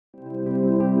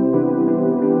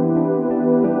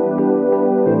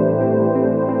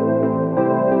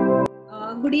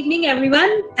Good evening,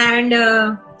 everyone, and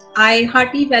I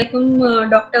heartily welcome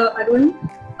Dr. Arun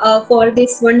for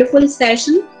this wonderful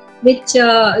session, which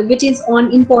is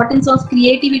on importance of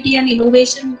creativity and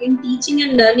innovation in teaching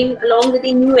and learning, along with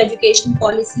the new education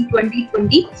policy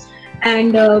 2020.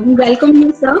 And we welcome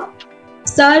you, sir.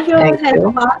 Sir has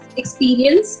vast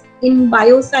experience in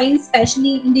bioscience,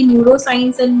 especially in the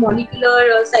neuroscience and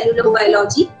molecular cellular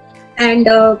biology, and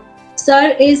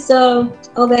Sir is a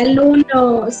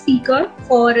well-known speaker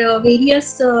for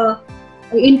various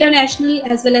international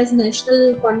as well as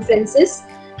national conferences.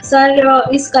 Sir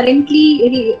is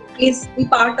currently the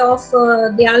part of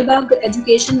Dialbag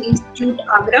Education Institute,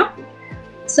 Agra.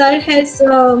 Sir has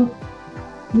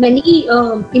many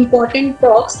important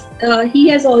talks. He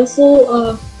has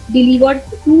also delivered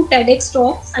 2 TEDx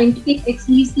talks,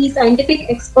 scientific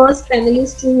experts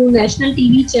panelists to national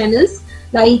TV channels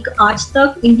like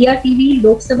R.D.S.H, India TV,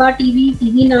 Lok Sabha TV,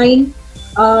 TV9,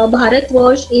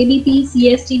 Bharatvarsh, ABP,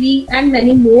 CSTV, and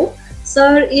many more.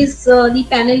 Sir is the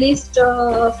panelist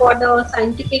for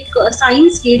the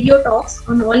science radio talks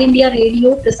on All India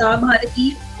Radio, Prasar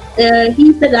Bharati. He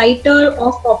is the writer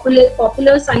of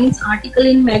popular science article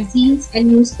in magazines and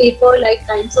newspaper like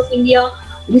Times of India,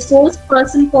 resource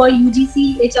person for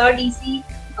UGC, HRDC,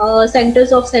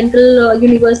 centers of Central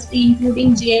University,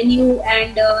 including JNU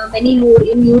and many more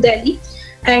in New Delhi.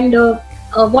 And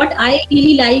what I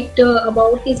really liked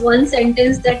about his one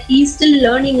sentence, that he is still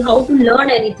learning how to learn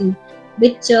anything,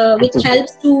 which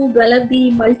helps to develop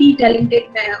the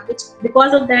multi-talented man.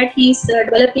 Because of that, he is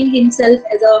developing himself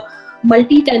as a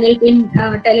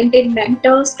multi-talented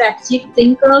mentor, strategic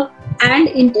thinker, and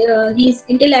he is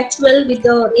intellectual with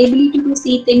the ability to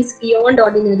see things beyond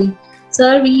ordinary.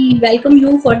 Sir, we welcome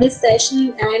you for this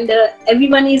session, and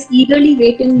everyone is eagerly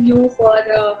waiting you for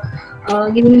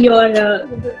giving your.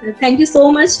 Thank you so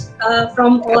much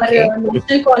from our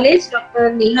National College,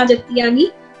 Dr. Neha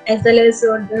Jagtiani, as well as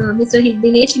Mr.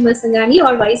 Dinesh Himasangani,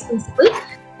 our Vice Principal.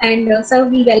 And sir,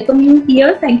 we welcome you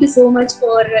here. Thank you so much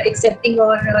for accepting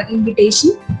our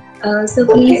invitation. So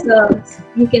please,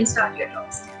 you can start your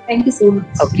talks. Thank you so much.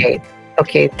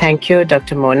 Okay. Thank you,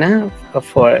 Dr. Mona,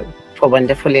 for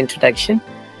wonderful introduction.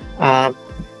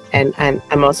 And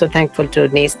I'm also thankful to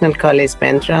National College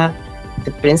Bandra,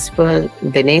 the principal,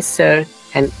 Dinesh sir,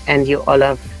 and you, all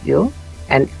of you,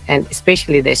 and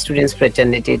especially the students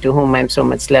fraternity, to whom I'm so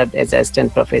much loved as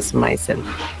assistant professor myself.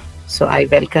 So I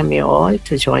welcome you all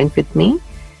to join with me.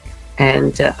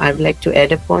 And I would like to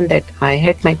add upon that I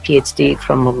had my PhD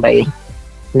from Mumbai,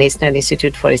 National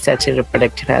Institute for Research in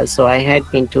Reproductive Health. So I had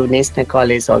been to National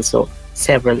College also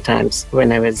several times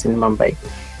when I was in Mumbai.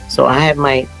 So I have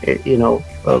my,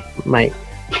 my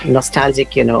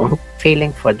nostalgic,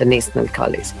 feeling for the National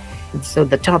College. So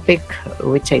the topic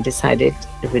which I decided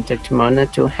with Dr. Mona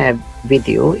to have with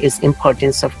you is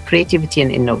importance of creativity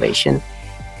and innovation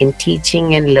in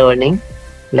teaching and learning,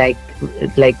 like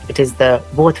it is the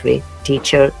both way,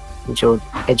 teacher जो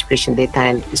education देता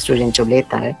है, student जो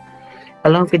लेता है,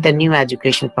 along with the new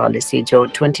education policy जो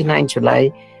 29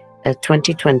 July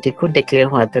 2020 को declare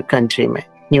हुआ था country में,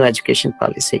 new education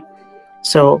policy.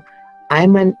 So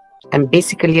I'm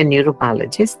basically a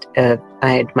neurobiologist. I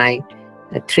had my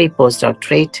 3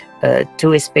 postdoctorate,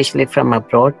 2 especially from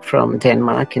abroad, from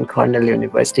Denmark and Cornell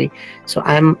University. So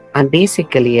I'm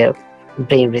basically a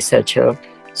brain researcher.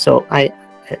 So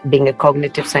being a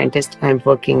cognitive scientist, I'm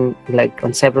working like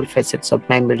on several facets of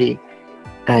memory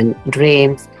and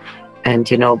dreams and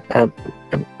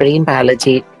brain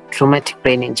biology, traumatic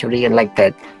brain injury, and like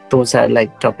that. Those are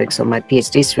like topics of my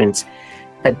PhD students.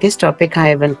 But this topic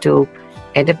I want to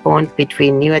add upon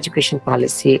between new education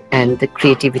policy and the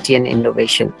creativity and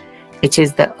innovation, which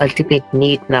is the ultimate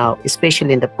need now,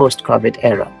 especially in the post-COVID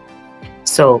era.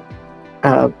 So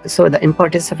the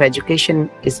importance of education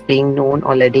is being known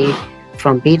already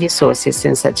from various sources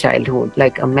since a childhood.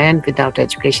 Like a man without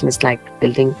education is like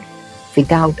building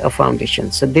without a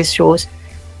foundation. So this shows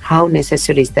how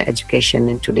necessary is the education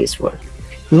in today's world.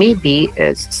 Maybe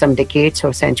some decades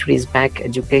or centuries back,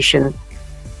 education,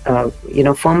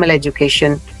 formal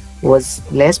education was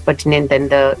less pertinent than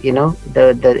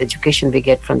the education we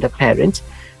get from the parents.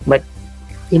 But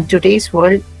in today's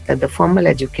world, the formal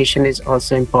education is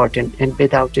also important, and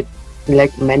without it,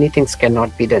 like many things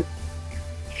cannot be done.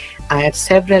 I have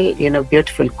several,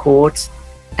 beautiful quotes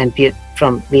and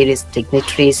from various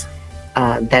dignitaries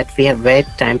that we have read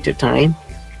time to time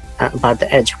about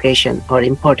the education or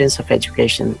importance of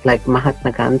education. Like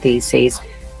Mahatma Gandhi says,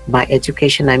 by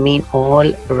education, I mean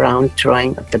all around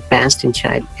drawing of the best in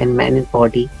child and man in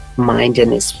body, mind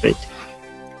and spirit.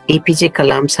 APJ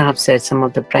Kalam Sahab said some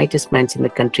of the brightest minds in the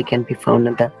country can be found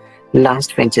in the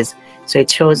last benches. So it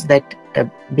shows that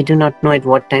we do not know at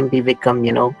what time we become,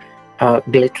 a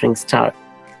glittering star.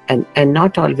 And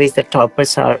not always the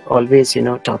toppers are always,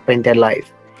 topper in their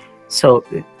life. So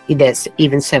there's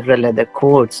even several other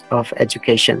codes of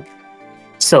education.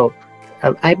 So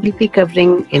I will be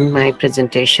covering in my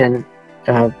presentation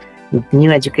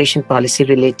new education policy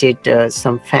related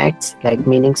some facts like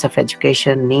meanings of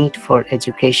education, need for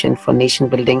education for nation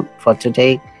building for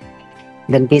today,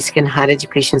 then basic and higher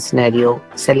education scenario,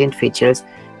 salient features.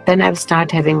 Then I'll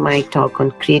start having my talk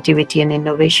on creativity and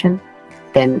innovation,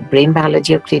 then brain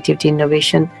biology of creativity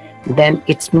innovation, then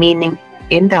its meaning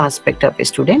in the aspect of a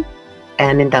student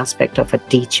and in the aspect of a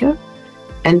teacher,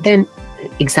 and then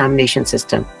examination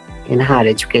system in higher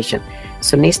education.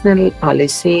 So national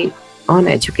policy on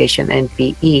education,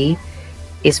 NPE,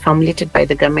 is formulated by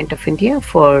the Government of India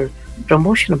for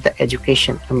promotion of the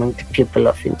education among the people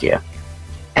of India.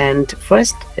 And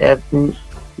first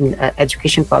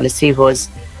education policy was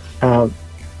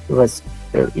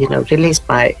released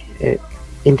by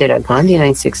Indira Gandhi in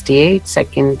 1968,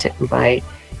 second by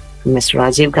Mr.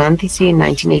 Rajiv Gandhi in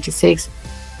 1986,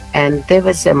 and there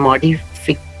was a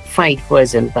modified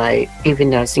version by P.V.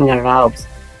 Narasimha Rao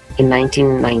in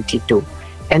 1992.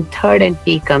 And third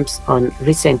NP comes on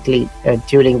recently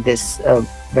during this,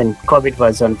 when COVID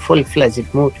was on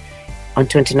full-fledged mode, on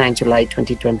 29 July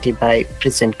 2020 by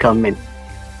present government.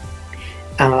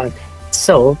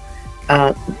 Also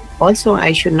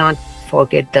I should not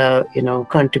forget the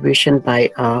contribution by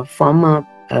former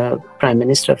Prime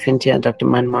Minister of India, Dr.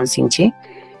 Manmohan Singh ji,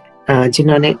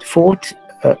 जिन्होंने 4th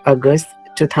August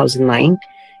 2009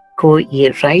 को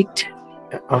ये right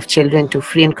of children to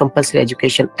free and compulsory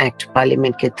education act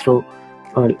parliament के through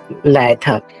लाया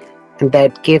था, and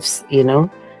that gives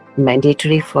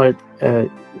mandatory for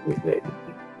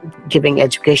giving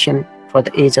education for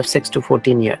the age of 6 to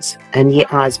 14 years, and ये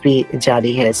आज भी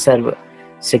जारी है सर्व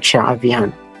शिक्षा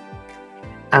अभियान.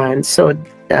 And so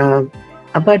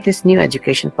about this new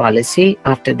education policy,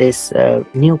 after this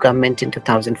new government in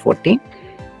 2014,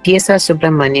 T.S.R.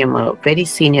 Subramaniam, a very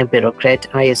senior bureaucrat,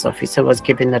 IS officer, was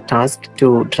given a task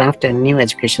to draft a new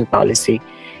education policy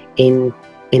in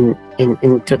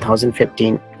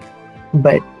 2015.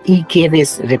 But he gave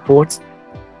his reports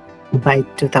by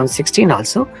 2016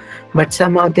 also, but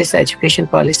somehow this education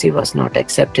policy was not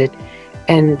accepted.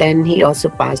 And then he also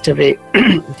passed away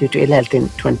due to ill health in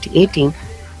 2018.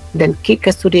 Then K.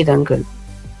 Kasturi Rangan,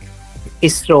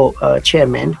 ISRO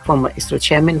chairman, former ISRO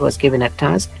chairman, was given a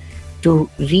task to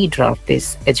redraft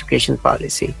this education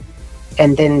policy.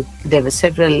 And then there were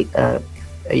several,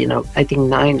 I think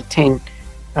 9 or 10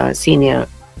 senior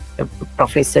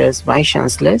professors, vice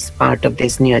chancellors, part of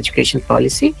this new education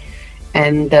policy.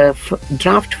 And the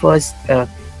draft was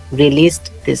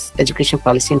released, this education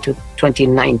policy, into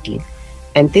 2019.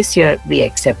 And this year we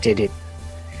accepted it.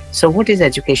 So what is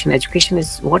education? Education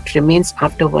is what remains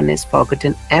after one has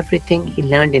forgotten everything he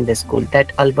learned in the school,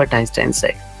 that Albert Einstein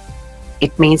said.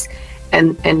 It means,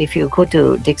 and if you go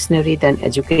to dictionary, then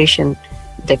education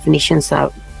definitions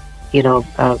are,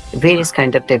 various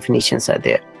kind of definitions are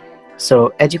there.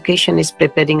 So education is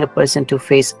preparing a person to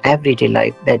face everyday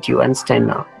life that you understand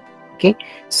now. Okay,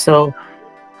 so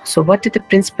what are the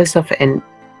principles of a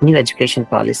new education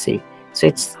policy? So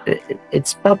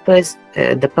its purpose,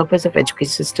 the purpose of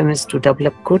education system is to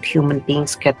develop good human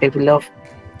beings capable of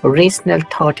rational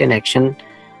thought and action,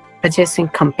 possessing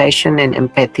compassion and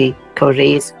empathy,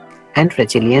 courage and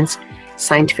resilience,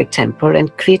 scientific temper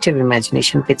and creative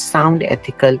imagination with sound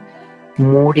ethical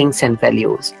moorings and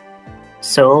values.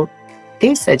 So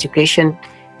this education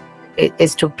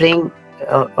is to bring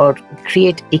or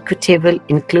create equitable,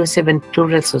 inclusive and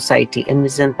plural society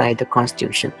envisioned by the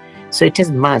Constitution. So it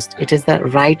is must, it is the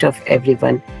right of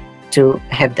everyone to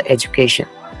have the education.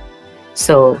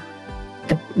 So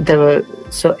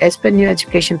so as per new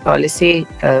education policy,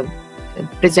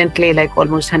 presently like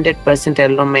almost 100%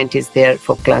 enrollment is there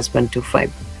for class 1 to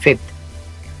 5th.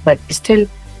 But still,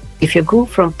 if you go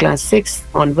from class 6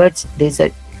 onwards, there's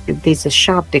a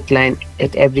sharp decline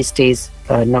at every stage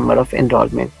number of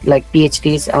enrollment. Like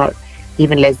PhDs are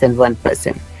even less than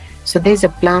 1%. So there's a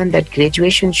plan that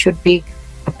graduation should be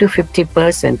up to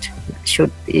 50%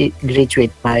 should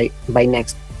graduate by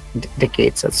next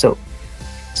decades or so.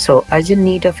 So urgent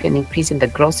need of an increase in the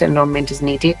gross enrollment is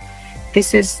needed.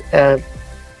 This is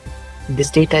this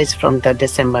data is from the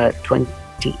December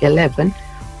 2011,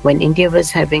 when India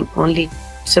was having only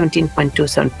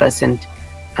 17.27%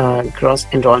 gross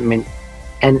enrollment,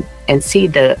 and see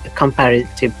the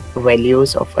comparative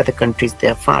values of other countries. They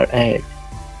are far ahead,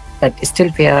 but still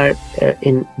we are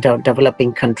in the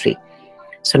developing country.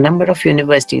 So number of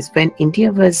universities, when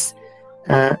India was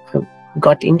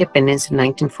got independence in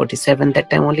 1947, that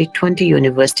time only 20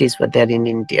 universities were there in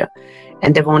India,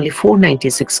 and there were only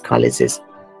 496 colleges,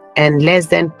 and less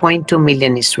than 0.2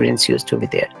 million students used to be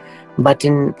there. But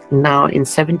now in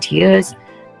 70 years,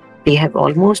 we have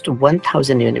almost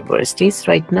 1,000 universities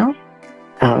right now.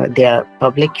 They are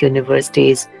public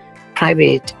universities,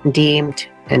 private, deemed,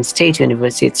 and state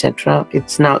university, etc.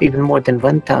 It's now even more than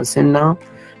 1,000 now.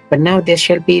 But now there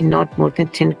shall be not more than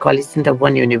 10 colleges in the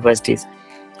one universities.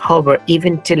 However,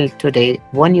 even till today,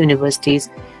 one university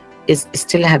is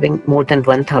still having more than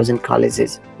 1,000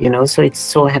 colleges, so it's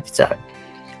so absurd.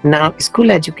 Now,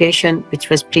 school education, which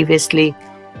was previously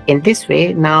in this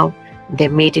way, now they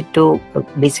made it to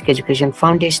basic education,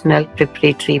 foundational,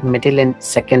 preparatory, middle, and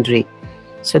secondary.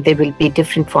 So there will be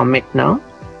different format now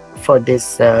for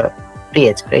this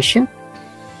pre-education.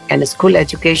 And school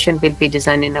education will be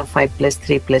designed in a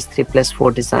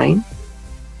 5+3+3+4 design.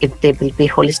 There will be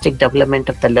holistic development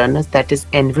of the learners that is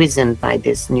envisioned by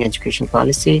this new education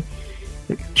policy.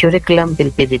 Curriculum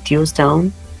will be reduced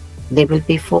down. They will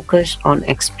be focused on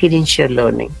experiential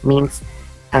learning, means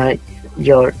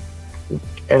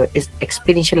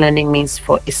experiential learning means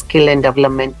for skill and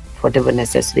development, whatever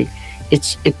necessary.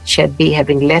 It should be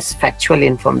having less factual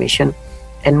information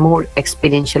and more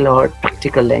experiential or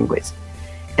practical language.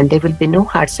 And there will be no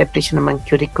hard separation among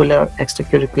curricular,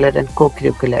 extracurricular, and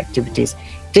co-curricular activities.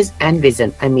 It is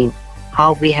envisioned,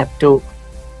 how we have to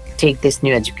take this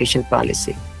new education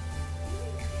policy.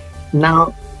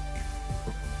 Now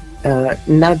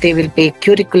there will be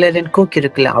curricular and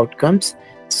co-curricular outcomes.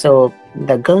 So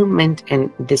the government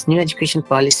and this new education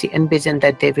policy envision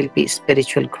that there will be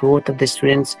spiritual growth of the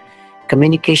students,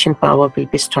 communication power will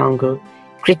be stronger,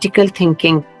 critical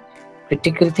thinking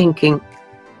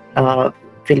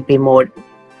will be more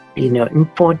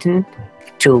important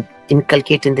to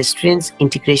inculcate in the students,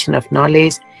 integration of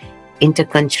knowledge,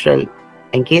 intercultural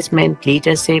engagement,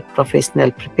 leadership,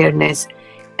 professional preparedness,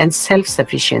 and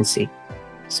self-sufficiency.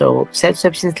 So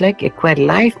self-sufficiency, like acquire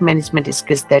life management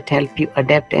skills that help you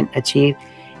adapt and achieve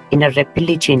in a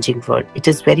rapidly changing world. It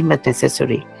is very much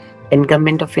necessary. And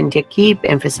Government of India keep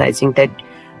emphasizing that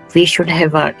we should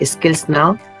have our skills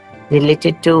now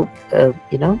related to,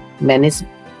 manage,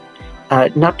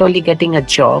 not only getting a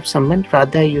job,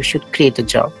 rather you should create a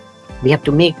job. We have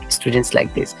to make students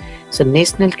like this. So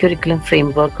National Curriculum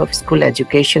Framework of School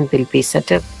Education will be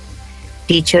set up.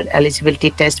 Teacher eligibility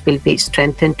test will be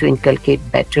strengthened to inculcate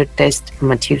better test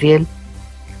material.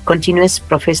 Continuous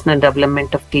professional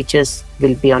development of teachers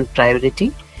will be on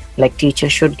priority. Like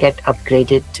teachers should get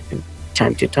upgraded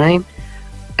time to time.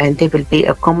 And there will be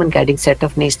a common guiding set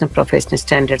of national professional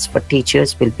standards for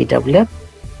teachers will be developed.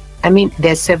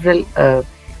 There are several,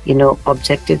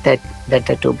 objectives that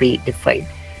are to be defined.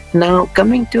 Now,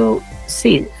 coming to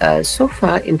so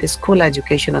far in the school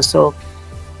education also,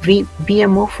 we are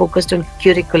more focused on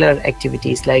curricular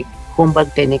activities like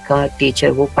homework देने का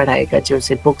teacher वो पढ़ाएगा जो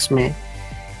से books में,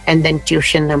 and then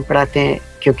tuition हम पढ़ाते हैं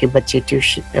क्योंकि बच्चे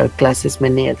tuition classes में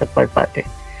नहीं अगर पढ़ पाते.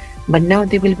 But now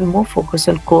they will be more focused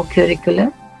on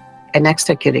co-curricular and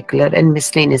extracurricular and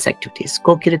miscellaneous activities.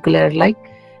 Co-curricular like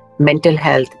mental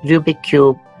health, Rubik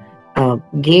Cube,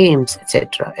 games,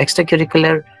 etc.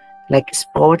 Extracurricular like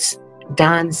sports,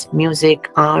 dance, music,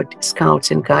 art, scouts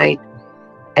and guide,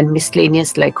 and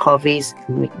miscellaneous like hobbies,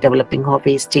 developing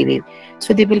hobbies, TV.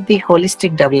 So there will be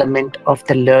holistic development of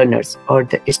the learners or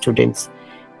the students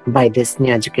by this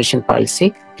new education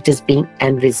policy. It is being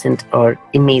envisioned or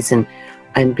imagined,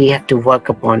 and we have to work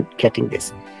upon getting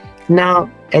this. Now,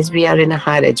 as we are in a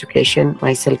higher education,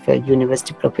 myself a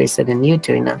university professor and new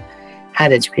to in a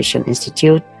higher education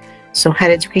institute. So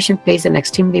higher education plays an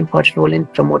extremely important role in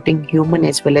promoting human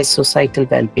as well as societal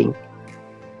well-being.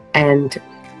 And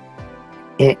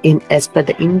as per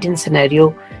the Indian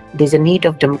scenario, there's a need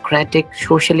of democratic,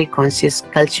 socially conscious,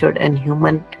 cultured and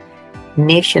human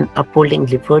nation upholding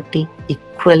liberty,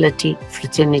 equality,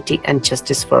 fraternity and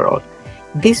justice for all.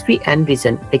 This we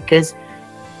envision because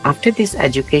after this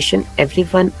education,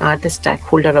 everyone are the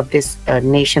stakeholder of this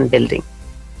nation building.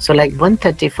 So like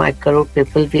 135 crore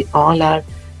people, we all are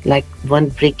like one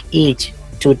brick each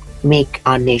to make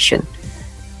our nation.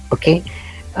 Okay.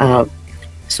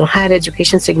 So higher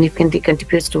education significantly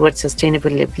contributes towards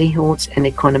sustainable livelihoods and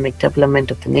economic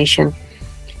development of the nation.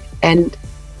 And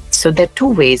so there are two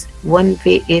ways. One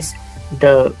way is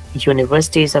the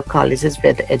universities or colleges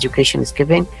where the education is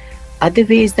given. Other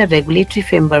way is the regulatory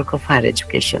framework of higher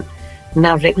education.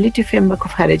 Now, regulatory framework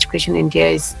of higher education in India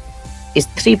is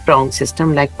three-pronged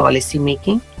system like policy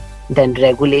making, then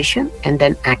regulation, and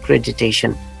then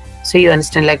accreditation. So you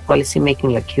understand like policy making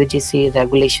like UGC,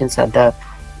 regulations are the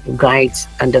guides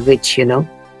under which,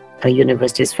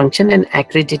 universities function, and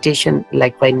accreditation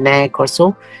like by NAC or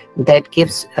so, that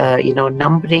gives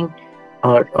numbering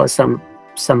or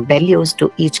some values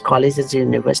to each college as a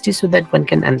university, so that one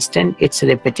can understand its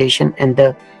reputation and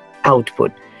the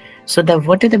output. So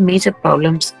what are the major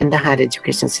problems in the higher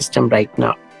education system right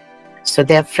now? So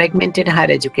there are fragmented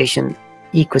higher education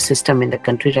ecosystem in the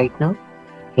country right now.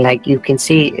 Like you can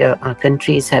see, our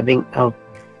country is having a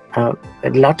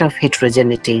lot of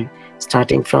heterogeneity,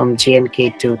 starting from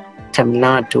J&K to Tamil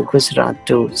Nadu to Gujarat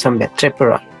to somewhere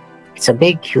Tripura. It's a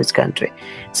big, huge country.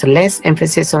 So less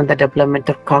emphasis on the development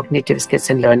of cognitive skills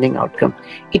and learning outcome.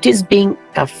 It is being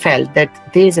felt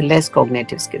that there is a less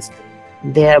cognitive skills.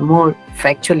 There are more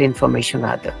factual information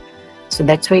rather. So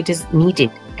that's why it is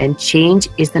needed. And change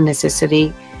is the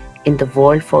necessary in the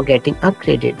world for getting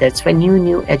upgraded. That's why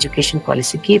new education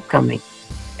policy keep coming.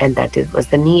 And that was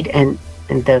the need, and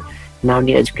the now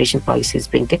new education policy is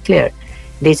being declared.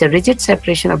 There's a rigid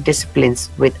separation of disciplines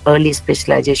with early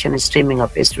specialization and streaming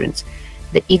of students.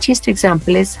 The easiest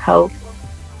example is how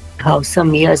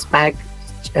some years back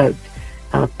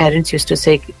parents used to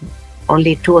say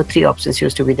only 2 or 3 options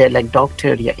used to be there, like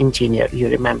doctor or engineer, you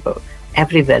remember,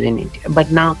 everywhere in India. But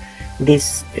now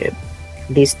these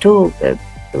two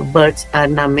words are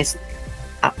now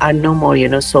are no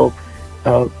more so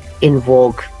in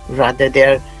vogue. Rather,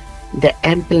 there the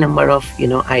ample number of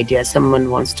ideas. Someone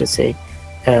wants to say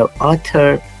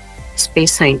author,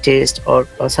 space scientist, or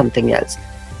something else.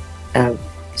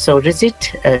 So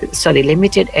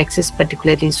limited access,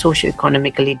 particularly in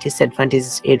socio-economically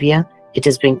disadvantaged area, it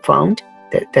is being found.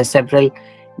 There are several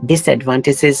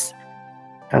disadvantages.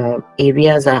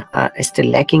 Areas are still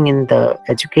lacking in the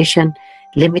education.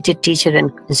 Limited teacher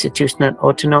and institutional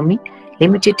autonomy.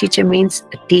 Limited teacher means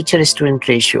teacher-student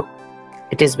ratio.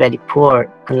 It is very poor,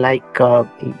 unlike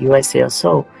USA or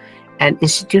so. And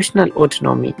institutional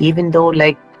autonomy, even though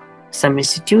like some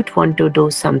institute want to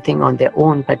do something on their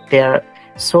own, but there are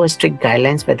so strict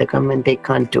guidelines by the government they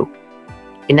can't do.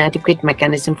 Inadequate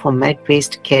mechanism for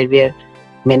merit-based career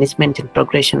management and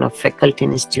progression of faculty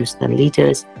and institutional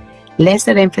leaders.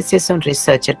 Lesser emphasis on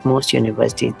research at most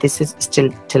universities. This is still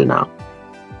till now.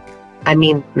 I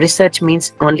mean, research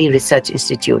means only research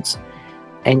institutes,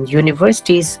 and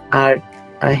universities are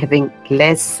having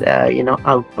less,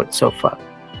 output so far.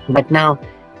 But now,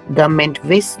 government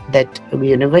wish that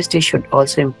university should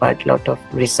also impart a lot of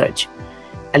research,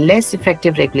 a less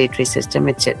effective regulatory system,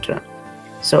 etc.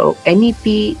 So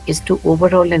NEP is to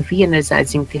overhaul and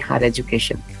re-energizing the higher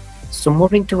education. So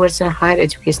moving towards a higher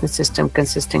education system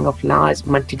consisting of large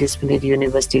multidisciplinary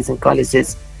universities and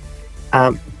colleges,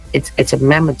 it's a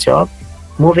mammoth job.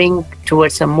 Moving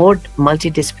towards a more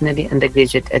multidisciplinary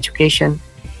undergraduate education,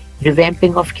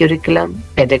 revamping of curriculum,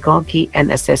 pedagogy,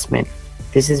 and assessment.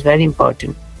 This is very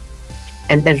important.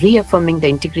 And then reaffirming the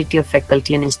integrity of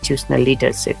faculty and institutional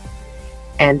leadership.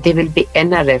 And there will be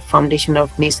NRF, Foundation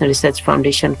of National Research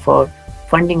Foundation, for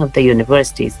funding of the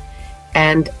universities.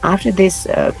 And after this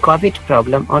COVID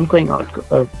problem, ongoing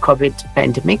COVID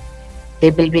pandemic,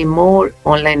 there will be more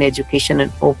online education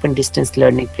and open distance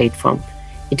learning platform.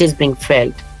 It is being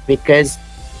felt because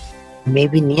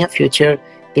maybe near future,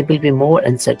 there will be more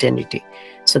uncertainty.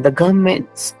 So the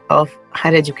governments of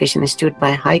higher education institute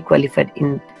by high qualified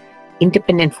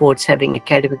independent boards having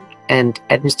academic and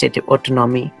administrative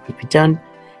autonomy will be done.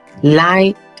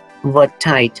 Light but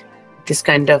tight, this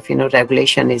kind of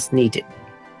regulation is needed.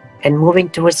 And moving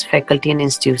towards faculty and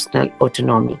institutional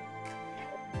autonomy.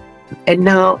 And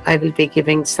now I will be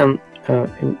giving some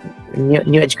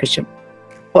new education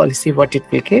policy, what it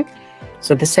will give.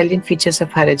 So the salient features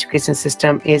of higher education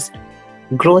system is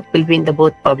growth will be in the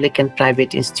both public and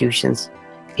private institutions.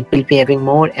 It will be having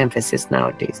more emphasis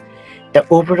nowadays. The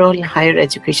overall higher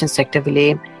education sector will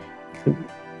aim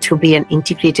to be an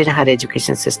integrated higher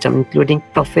education system, including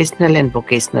professional and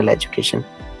vocational education.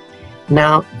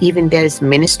 Now, even there is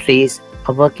ministries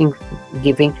are working,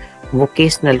 giving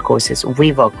vocational courses.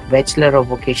 We work, Bachelor of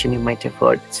Vocation, you might have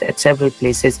heard. At several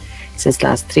places since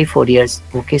last 3-4 years,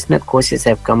 vocational courses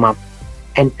have come up,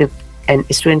 and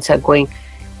students are going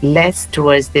less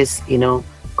towards this,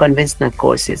 conventional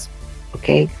courses.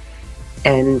 Okay,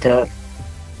 and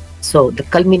so the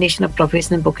culmination of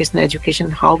professional vocational education,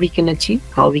 how we can achieve,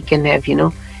 how we can have,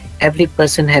 every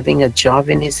person having a job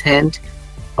in his hand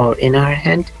or in her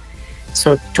hand.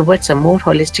 So towards a more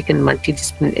holistic and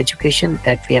multidisciplinary education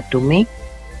that we have to make.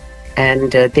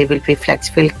 And there will be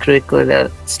flexible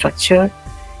curricular structure.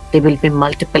 There will be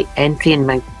multiple entry and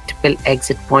multiple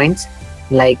exit points.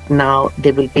 Like now,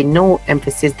 there will be no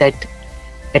emphasis that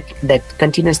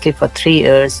continuously for 3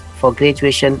 years for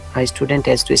graduation, a student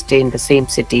has to stay in the same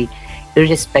city.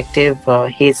 irrespective,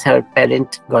 her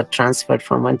parent got transferred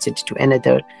from one city to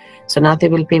another. So now there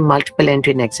will be multiple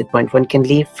entry and exit point. One can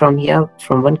leave from here,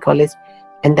 from one college,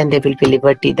 and then there will be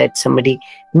liberty that somebody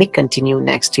may continue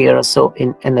next year or so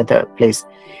in another place.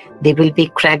 There will be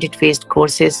credit-based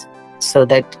courses, so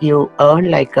that you earn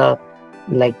like a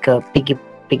piggy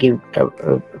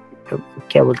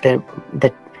क्या बोलते हैं,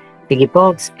 that piggy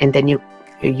box, and then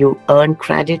you earn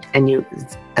credit and you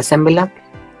assemble up,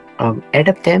 add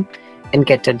up them, and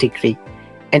get a degree.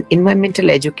 And environmental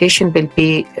education will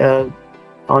be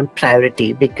on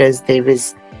priority, because there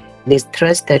is this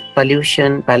thrust that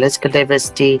pollution, biological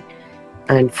diversity,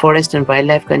 and forest and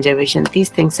wildlife conservation, these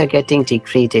things are getting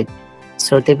degraded.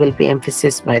 So there will be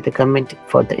emphasis by the government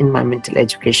for the environmental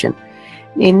education.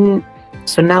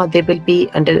 So now they will be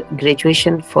under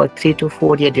graduation for 3 to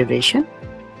 4 year duration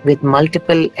with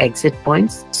multiple exit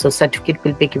points. So certificate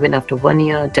will be given after 1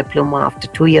 year, diploma after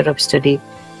 2 years of study,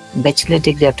 bachelor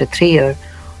degree after 3 years,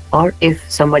 or if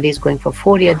somebody is going for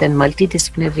 4 years, then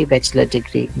multidisciplinary bachelor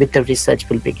degree with the research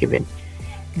will be given.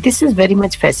 This is very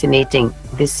much fascinating.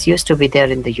 This used to be there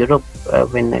in the Europe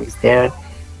when I was there,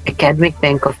 Academic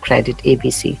Bank of Credit,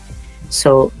 ABC.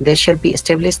 So there shall be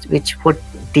established which would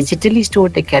digitally store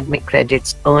the academic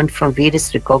credits earned from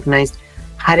various recognized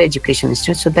higher education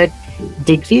institutes, so that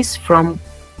degrees from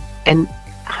an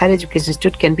higher education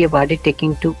institute can be awarded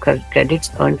taking to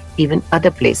credits earned even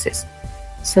other places.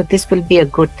 So this will be a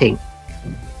good thing.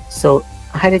 So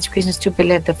higher education institute will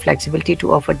have the flexibility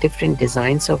to offer different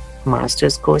designs of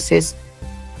master's courses.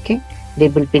 Okay, there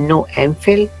will be no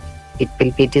MPhil. It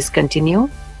will be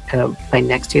discontinued by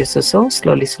next year or so,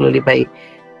 slowly by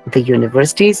the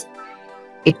universities.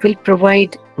 It will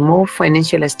provide more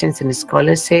financial assistance and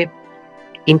scholarship,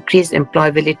 increase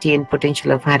employability and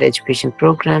potential of higher education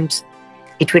programs.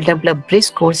 It will develop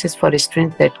brisk courses for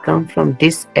students that come from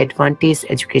disadvantaged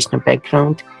educational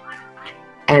background.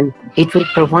 And it will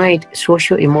provide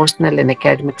socio-emotional and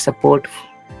academic support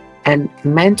and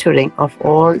mentoring of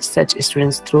all such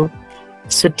students through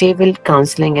suitable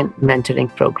counseling and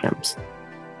mentoring programs.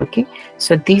 Okay,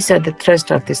 so these are the thrust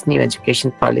of this new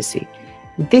education policy.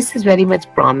 This is very much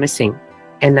promising,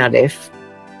 NRF,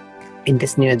 in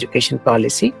this new education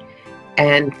policy.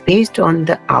 And based on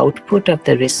the output of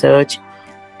the research,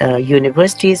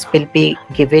 universities will be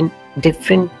given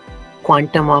different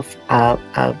quantum of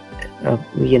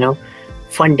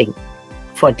funding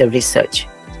for the research.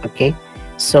 Okay,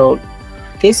 so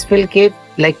this will give,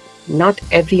 like, not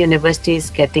every university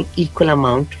is getting equal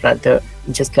amount, rather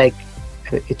just like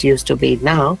it used to be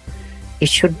now. It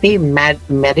should be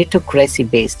meritocracy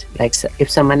based. Like, if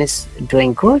someone is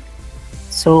doing good,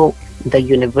 so the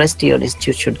university or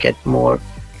institute should get more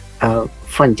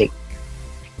funding.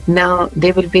 Now,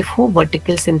 there will be 4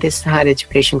 verticals in this higher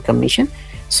education commission.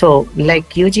 So, like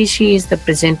UGC is the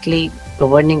presently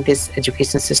governing this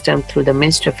education system through the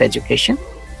Ministry of Education,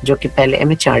 जो कि पहले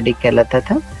MHRD कहलाता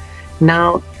था.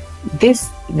 Now, this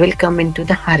will come into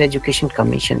the higher education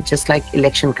commission, just like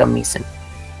election commission.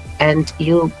 And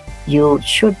you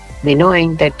should be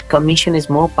knowing that commission is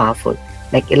more powerful.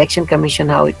 Like election commission,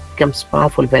 how it becomes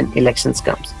powerful when elections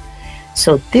comes.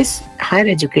 So this Higher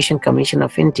Education Commission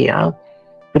of India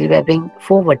will be having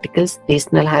 4 verticals: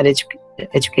 National Higher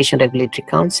Education Regulatory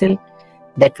Council,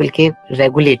 that will give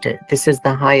regulator. This is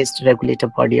the highest regulator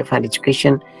body of higher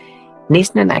education.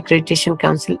 National Accreditation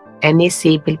Council,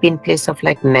 NAC, will be in place of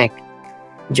like NEC,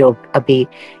 जो अभी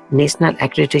National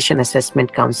Accreditation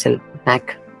Assessment Council,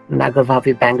 NAC,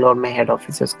 Nagarbhavi Bangalore में head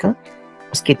office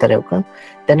उसकी तरह होगा.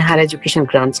 Then Higher Education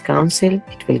Grants Council,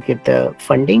 it will give the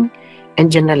funding,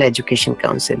 and General Education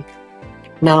Council.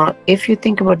 Now, if you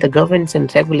think about the governance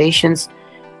and regulations,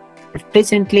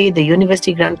 presently the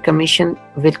University Grant Commission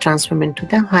will transform into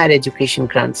the Higher Education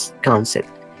Grants Council.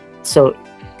 So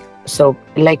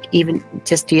like even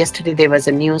just yesterday there was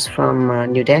a news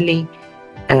from New Delhi,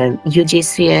 and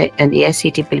UGC and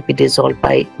AICT will be dissolved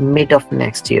by mid of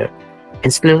next year.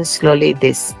 And slowly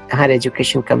this Higher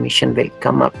Education Commission will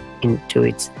come up into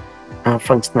its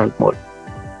functional mode.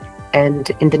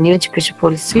 And in the new education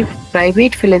policy,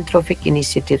 private philanthropic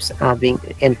initiatives are being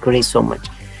encouraged so much.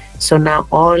 So now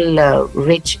all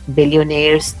rich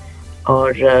billionaires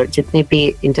or jitne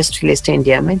bhi industrialists in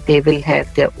India, they will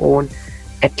have their own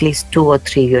at least 2 or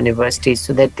 3 universities,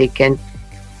 so that they can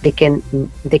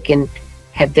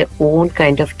have their own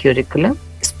kind of curriculum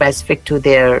specific to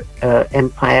their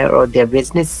empire or their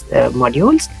business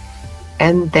modules,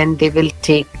 and then they will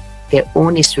take their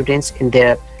own students in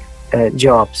their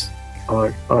jobs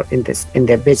or in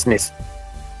their business.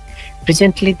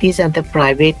 Presently, these are the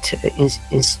private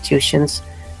institutions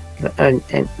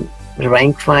and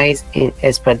rank wise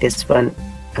as per this one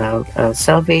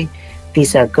survey.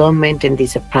 These are government and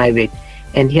these are private.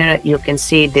 And here you can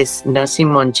see this Narsee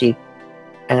Monjee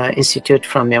Institute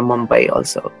from your Mumbai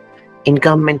also. In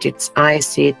government, it's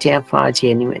ISC, TFR,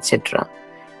 JNU, etc.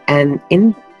 And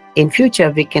in future,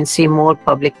 we can see more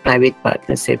public-private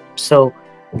partnership. So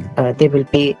they will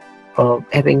be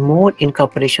having more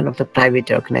incorporation of the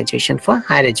private organization for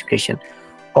higher education.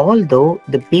 Although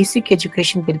the basic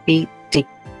education will be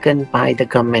taken by the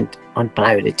government on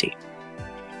priority.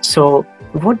 So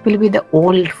what will be the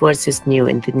old versus new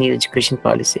in the new education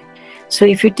policy? So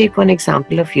if you take one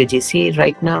example of UGC,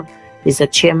 right now there's a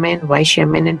chairman, vice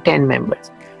chairman and 10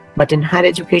 members. But in Higher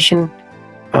Education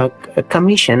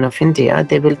Commission of India,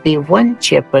 there will be one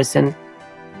chairperson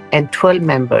and 12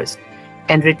 members.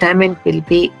 And retirement will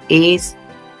be age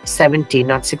 70,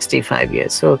 not 65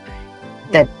 years. So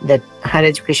that Higher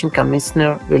Education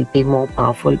Commissioner will be more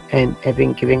powerful and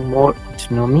giving more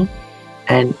autonomy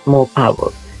and more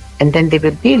power. And then there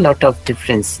will be a lot of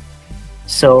difference.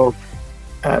 So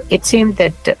it seems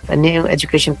that a new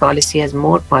education policy has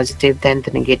more positive than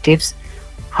the negatives.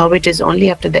 How it is only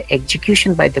after the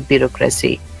execution by the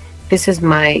bureaucracy. This is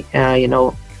my,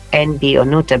 NB or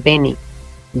nota bene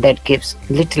that gives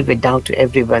little bit doubt to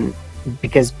everyone,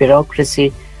 because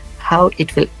bureaucracy, how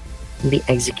it will be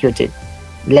executed.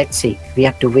 Let's see, we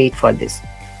have to wait for this.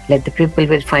 Let the people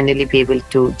will finally be able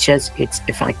to judge its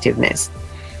effectiveness.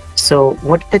 So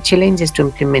what the challenge is to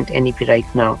implement NEP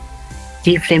right now?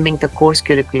 Reframing the course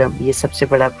curriculum, ये सबसे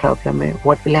बड़ा problem है.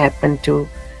 What will happen to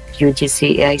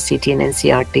UGC, AICT and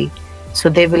NCERT? So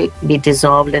they will be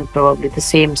dissolved and probably the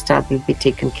same staff will be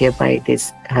taken care by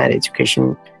this Higher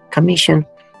Education Commission.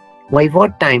 By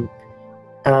what time?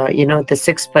 The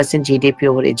 6% GDP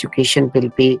over education will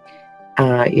be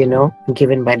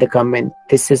given by the government.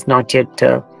 This is not yet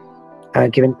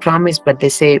given promise, but they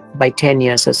say by 10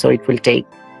 years or so it will take.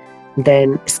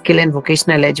 Then skill and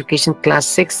vocational education class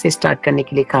 6 se start karne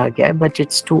ke liye kaha gaya hai, but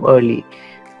it's too early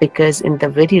because in the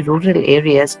very rural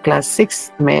areas class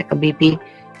 6 mein abhi bhi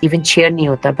even chair nahi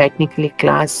hota, baithne ke liye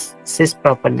class 6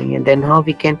 proper nahi hai. Then how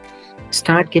we can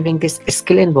start giving this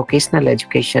skill and vocational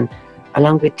education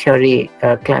along with theory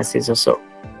classes also.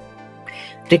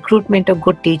 Recruitment of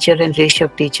good teacher and ratio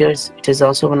of teachers, it is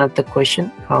also one of the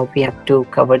question, how we have to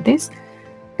cover this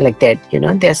like that.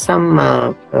 There are some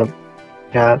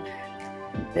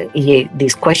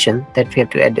these questions that we have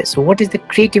to address. So what is the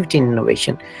creativity and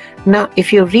innovation? Now,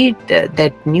 if you read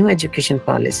that new education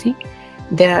policy,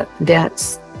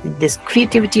 this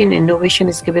creativity and innovation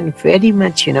is given very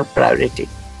much priority.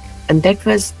 And that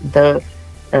was the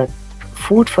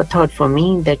food for thought for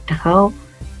me, that how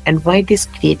and why this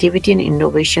creativity and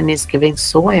innovation is giving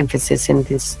so emphasis in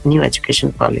this new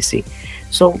education policy.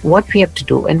 So what we have to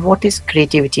do, and what is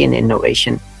creativity and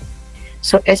innovation?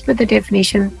 So as per the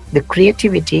definition, the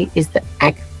creativity is the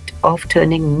act of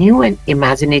turning new and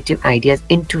imaginative ideas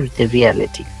into the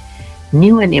reality.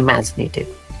 New and imaginative.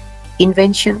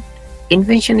 Invention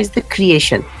is the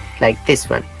creation, like this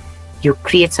one. You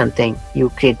create something,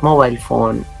 you create mobile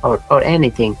phone or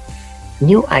anything,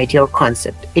 new idea or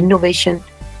concept. Innovation,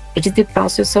 it is the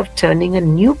process of turning a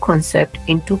new concept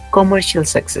into commercial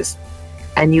success.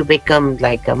 And you become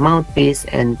like a mouthpiece,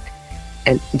 and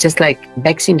just like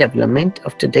vaccine development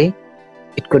of today,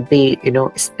 it could be,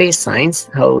 space science,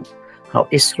 how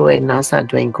ISRO and NASA are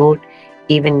doing good.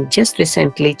 Even just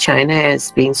recently, China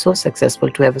has been so successful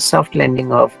to have a soft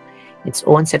landing of its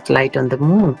own satellite on the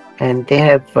moon. And they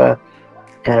have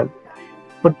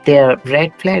put their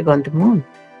red flag on the moon.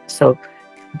 So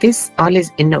this all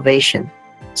is innovation.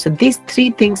 So these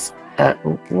three things,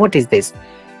 what is this?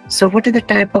 So what are the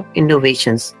type of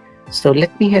innovations? So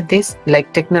let me have this,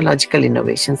 like technological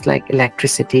innovations like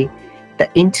electricity, the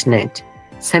internet,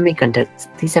 semiconductors.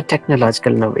 These are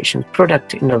technological innovations.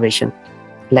 Product innovation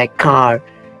like car,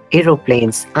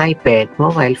 aeroplanes, iPad,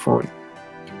 mobile phone.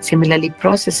 Similarly,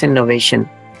 process innovation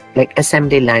like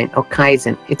assembly line or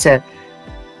Kaizen.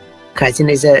 Kaizen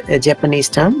is a Japanese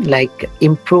term, like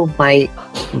improve by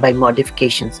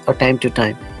modifications or time to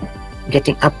time,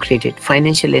 getting upgraded.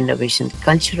 Financial innovation,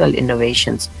 cultural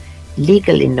innovations,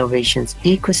 legal innovations,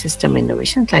 ecosystem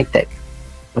innovations, like that.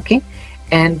 Okay,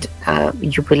 and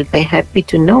you will be happy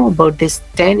to know about these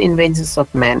 10 inventions of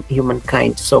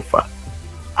humankind so far.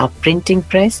 A printing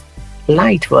press,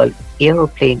 light bulb,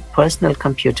 aeroplane, personal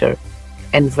computer,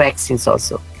 and vaccines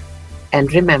also.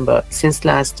 And remember, since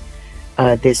last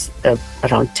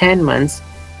around 10 months,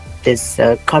 this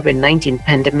COVID-19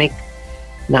 pandemic,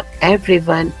 now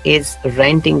everyone is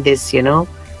ranting this,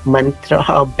 mantra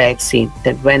of vaccine,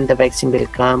 that when the vaccine will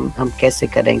come, hum kaise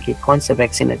karenge, kaun sa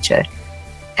vaccine acha hai.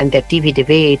 And the TV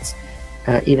debates,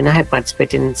 Even I have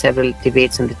participated in several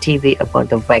debates on the TV about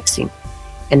the vaccine.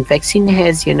 And vaccine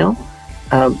has,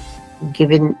 um,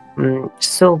 given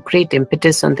so great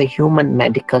impetus on the human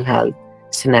medical health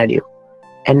scenario.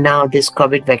 And now this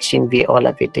COVID vaccine we all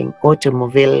are waiting.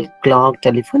 Automobile, clock,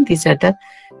 telephone, these are the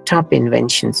top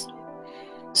inventions.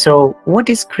 So what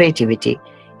is creativity?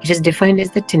 It is defined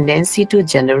as the tendency to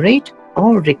generate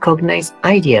or recognize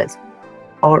ideas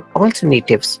or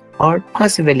alternatives or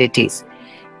possibilities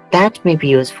that may be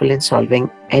useful in solving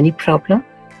any problem,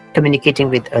 communicating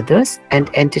with others, and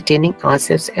entertaining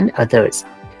ourselves and others.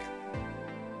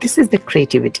 This is the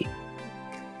creativity.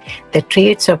 The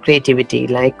traits of creativity,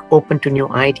 like open to new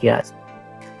ideas,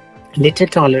 little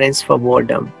tolerance for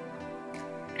boredom,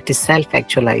 it is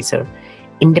self-actualizer,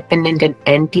 independent and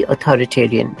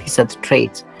anti-authoritarian. These are the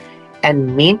traits.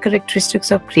 And main characteristics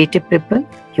of creative people,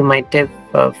 you might have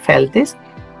felt this,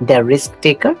 they're risk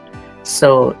taker.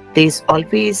 So there's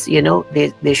always,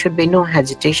 there should be no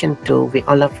hesitation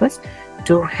all of us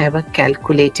to have a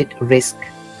calculated risk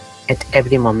at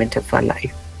every moment of our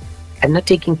life. I'm not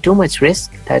taking too much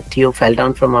risk that you fell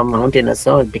down from a mountain or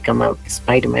so, become a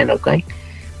Spider-Man or guy,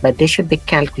 but there should be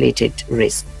calculated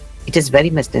risk. It is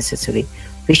very much necessary.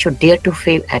 We should dare to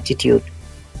fail attitude.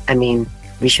 I mean,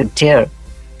 we should dare,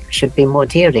 we should be more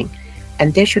daring.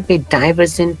 And there should be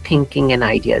divergent thinking and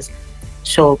ideas.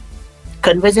 So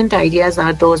convergent ideas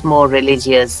are those more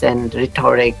religious and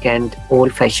rhetoric and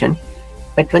old-fashioned,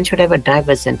 but one should have a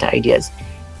divergent ideas,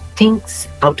 thinks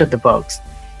out of the box,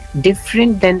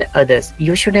 different than the others.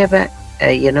 You should have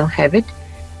have it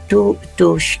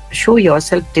to show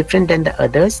yourself different than the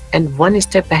others and one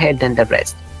step ahead than the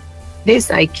rest.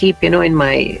 This I keep, in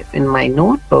my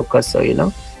notebook or so,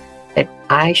 that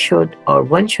I should, or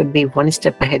one should be one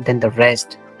step ahead than the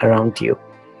rest around you.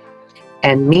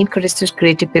 And main characteristics,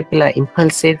 creative people are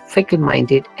impulsive,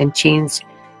 fickle-minded, and change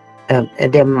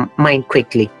their mind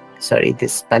quickly. Sorry,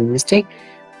 this spell mistake.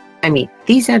 I mean,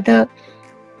 these are the,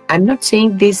 I'm not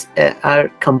saying these are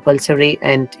compulsory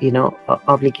and,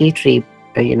 obligatory,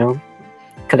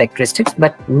 characteristics,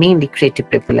 but mainly creative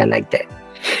people are like that.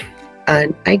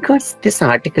 And I got this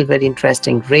article very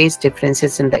interesting, race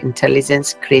differences in the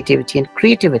intelligence, creativity, and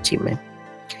creative achievement.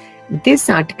 This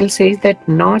article says that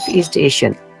Northeast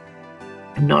Asian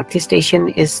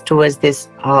is towards this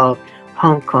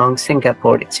Hong Kong,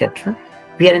 Singapore, etc.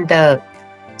 We are in the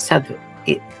South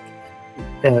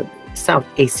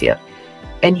Asia.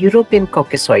 And European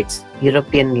Caucasoids,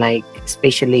 like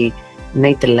especially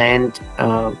Netherlands,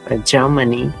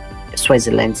 Germany,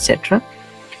 Switzerland, etc.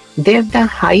 They have the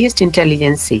highest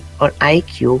intelligence or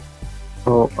IQ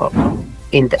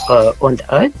on the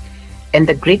earth and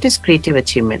the greatest creative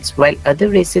achievements, while other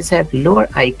races have lower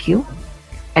IQ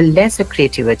and lesser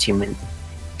creative achievement.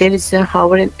 There is,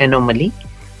 however, an anomaly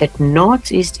that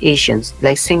Northeast Asians,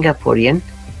 like Singaporean,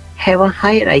 have a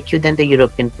higher IQ than the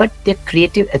European, but their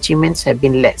creative achievements have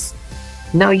been less.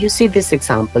 Now you see this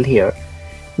example here.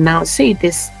 Now see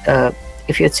this,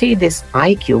 if you see this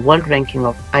IQ, world ranking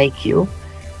of IQ,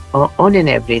 on an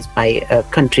average by a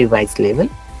country-wise level,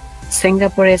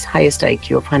 Singapore has highest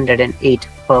IQ of 108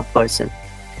 per person.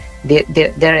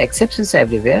 There are exceptions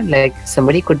everywhere, like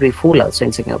somebody could be fool also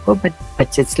in Singapore, but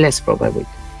it's less probable.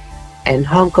 And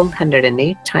Hong Kong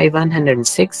 108, Taiwan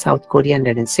 106, South Korea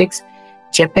 106,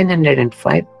 Japan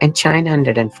 105, and China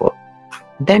 104.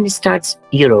 Then it starts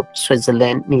Europe,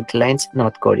 Switzerland, Netherlands,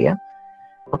 North Korea.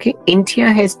 Okay,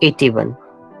 India has 81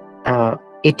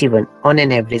 on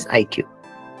an average IQ.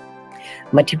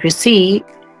 But if you see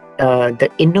the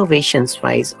innovations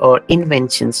wise or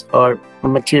inventions or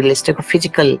materialistic or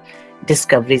physical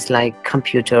discoveries like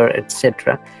computer,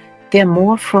 etc., they are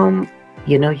more from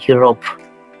Europe.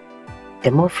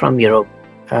 They're more from Europe,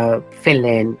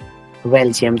 Finland,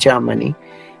 Belgium, Germany,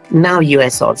 now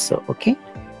US also. Okay,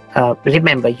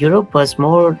 remember Europe was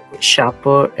more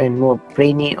sharper and more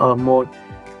brainy or more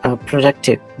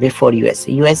productive before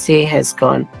USA. USA has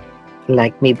gone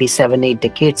like maybe 7-8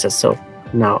 decades or so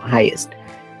now highest.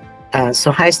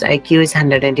 So highest IQ is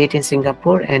 108 in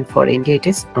Singapore, and for India it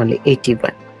is only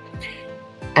 81.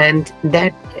 And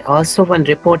that also one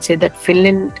report said that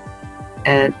Finland,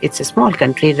 it's a small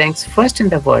country, ranks first in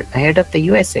the world ahead of the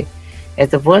USA as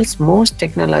the world's most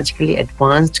technologically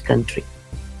advanced country.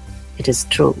 It is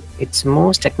true, it's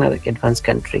most technologically advanced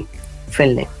country,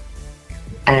 Finland.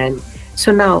 And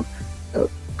so now,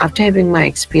 after having my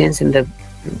experience in the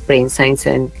brain science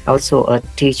and also a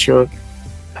teacher,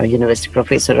 a university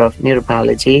professor of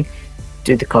neurobiology,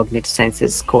 do the cognitive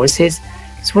sciences courses.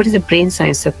 So what is the brain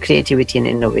science of creativity and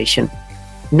innovation?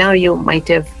 Now you might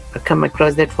have come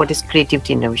across that what is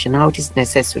creativity and innovation, how it is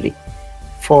necessary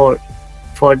for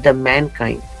the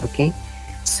mankind, okay?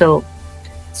 So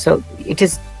it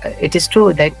is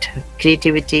true that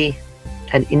creativity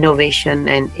and innovation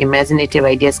and imaginative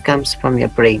ideas comes from your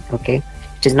brain. Okay,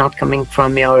 it is not coming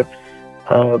from your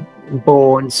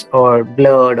bones or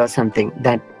blood or something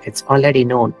that it's already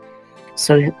known.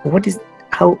 So what is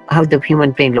how the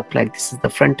human brain look like? This is the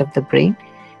front of the brain,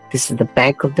 this is the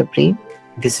back of the brain,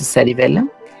 this is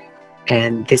cerebellum,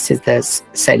 and this is the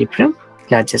cerebrum,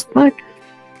 largest part.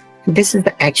 This is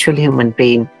the actual human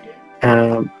brain,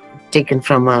 taken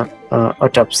from a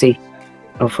autopsy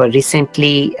of a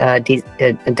recently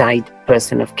died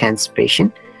person of cancer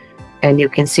patient. And you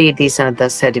can see these are the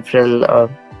cerebral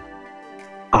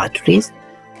arteries.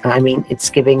 I mean, it's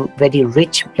giving very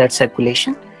rich blood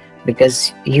circulation,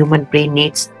 because human brain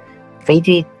needs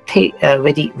very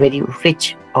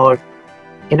rich, or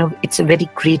it's a very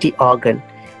greedy organ.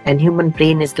 And human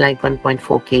brain is like 1.4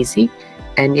 kg,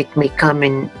 and it may come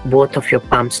in both of your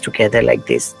palms together like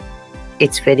this.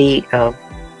 It's very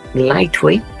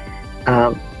lightweight,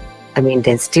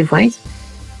 density wise.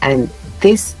 And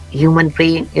this human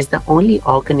brain is the only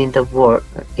organ in the world,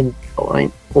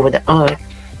 over the earth,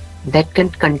 that can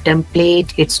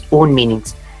contemplate its own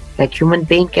meanings. Like human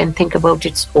brain can think about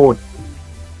its own.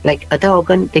 Like other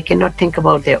organ, they cannot think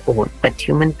about their own, but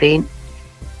human brain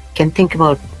can think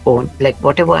about own. Like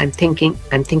whatever I'm thinking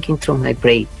through my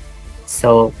brain.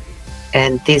 So,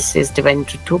 and this is divided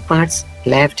into two parts,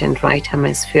 left and right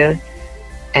hemisphere.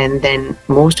 And then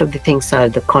most of the things are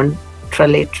the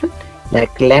contralateral,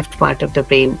 like left part of the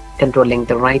brain controlling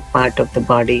the right part of the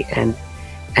body, and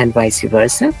vice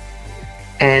versa.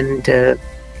 And the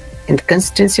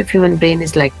consistency of human brain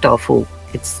is like tofu.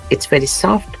 It's very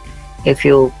soft. If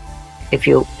you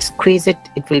squeeze it,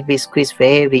 it will be squeezed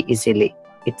very easily.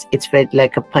 It's very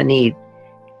like a paneer.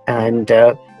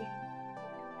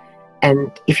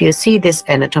 And if you see this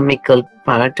anatomical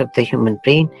part of the human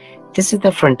brain, this is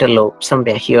the frontal lobe,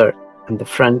 somewhere here on the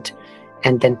front,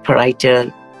 and then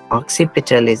parietal,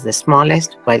 occipital is the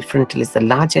smallest, while frontal is the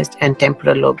largest, and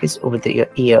temporal lobe is over the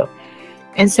ear.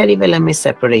 And cerebellum is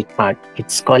separate part.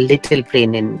 It's called little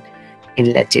brain in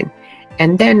Latin.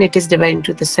 And then it is divided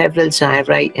into the several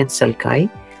gyri and sulci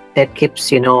that keeps,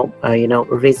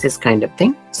 raises kind of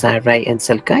thing, gyri and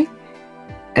sulci.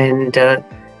 And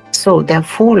so there are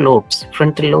four lobes,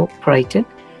 frontal lobe, parietal.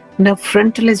 Now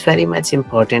frontal is very much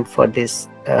important for this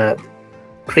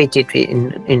creativity,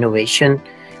 innovation,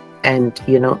 and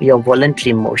your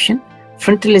voluntary motion.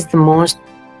 Frontal is the most,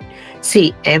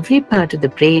 see, every part of the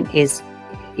brain is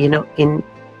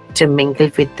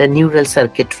intermingled with the neural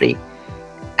circuitry.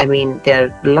 I mean, there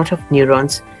are a lot of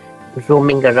neurons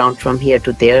roaming around from here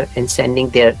to there and sending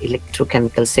their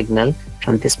electrochemical signal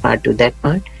from this part to that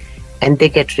part, and they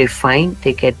get refined,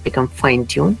 they become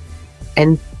fine-tuned,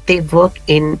 and they work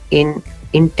in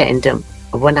tandem,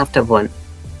 one after one.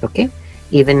 Okay,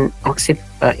 even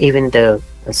the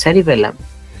cerebellum.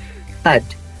 But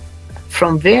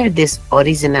from where this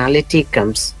originality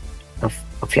comes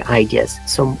of your ideas,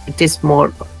 so it is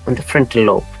more on the frontal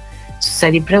lobe. So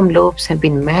cerebrum lobes have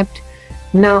been mapped.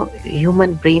 Now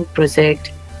human brain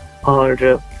project, or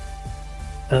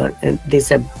there's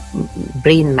a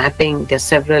brain mapping. There are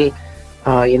several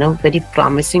very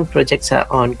promising projects are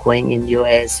ongoing in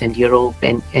US and Europe,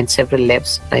 and several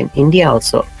labs in India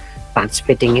also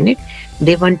participating in it.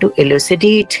 They want to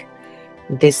elucidate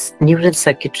this neural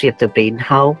circuitry of the brain,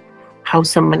 how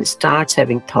someone starts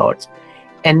having thoughts.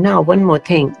 And now one more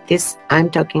thing, this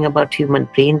I'm talking about human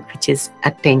brain, which is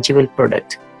a tangible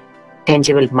product,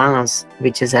 tangible mass,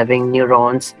 which is having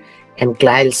neurons and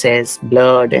glial cells,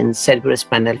 blood, and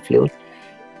cerebrospinal fluid.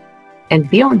 And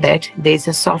beyond that, there is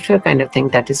a software kind of thing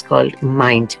that is called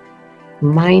mind.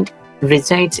 Mind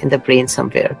resides in the brain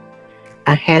somewhere.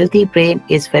 A healthy brain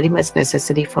is very much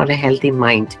necessary for a healthy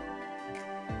mind.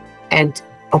 And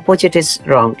opposite is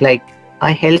wrong. Like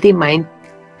a healthy mind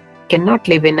cannot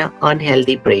live in an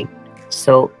unhealthy brain.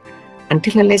 So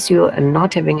until unless you are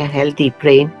not having a healthy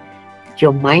brain,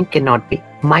 your mind cannot be.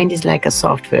 Mind is like a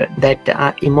software that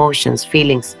are emotions,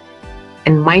 feelings,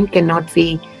 and mind cannot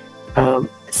be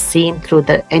seen through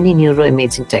any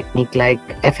neuroimaging technique like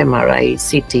fMRI,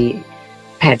 CT,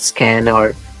 PET scan,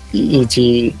 or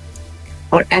EEG,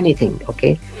 or anything.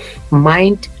 Okay,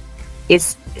 mind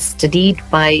is studied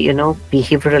by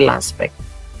behavioral aspect,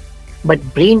 but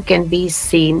brain can be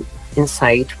seen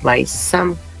inside by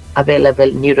some available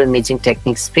neuroimaging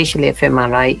techniques. Especially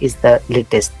fMRI is the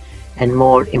latest and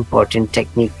more important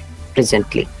technique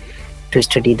presently to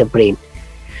study the brain.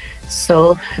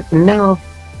 So now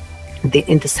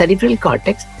in the cerebral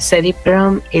cortex,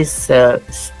 cerebrum is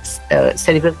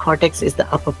cerebral cortex is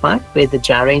the upper part where the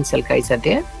gyri and sulci are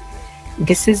there.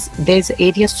 there's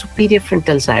area superior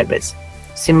frontal gyrus,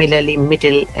 similarly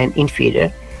middle and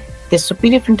inferior. The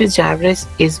superior frontal gyrus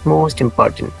is most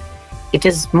important. It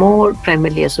is more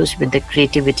primarily associated with the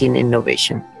creativity and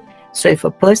innovation. So if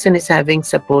a person is having,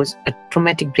 suppose, a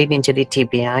traumatic brain injury,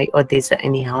 TBI, or there's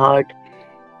any heart,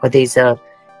 or there's a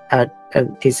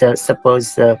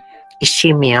suppose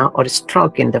ischemia or a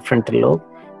stroke in the frontal lobe,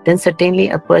 then certainly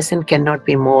a person cannot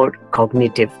be more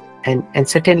cognitive, and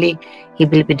certainly he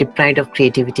will be deprived of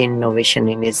creativity and innovation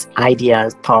in his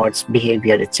ideas, thoughts,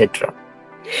 behavior, etc.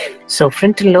 So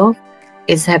frontal lobe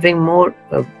is having more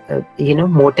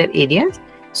motor areas.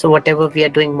 So whatever we are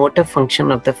doing, motor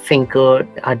function of the finger,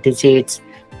 our digits,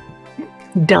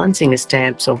 dancing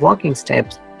steps or walking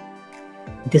steps,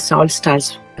 this all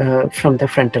starts from the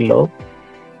frontal lobe,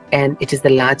 and it is the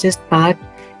largest part,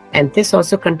 and this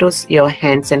also controls your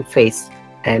hands and face.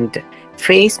 And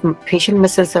facial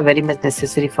muscles are very much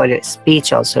necessary for your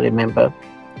speech also. Remember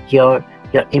your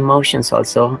emotions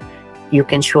also. You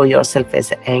can show yourself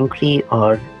as angry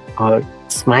or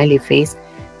smiley face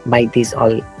by these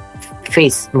all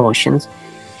face motions.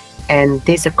 And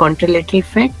there's a contralateral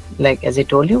effect, like as I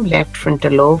told you, left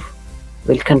frontal lobe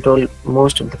will control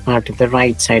most of the part of the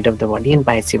right side of the body, and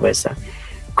vice versa.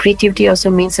 Creativity also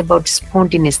means about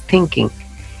spontaneous thinking.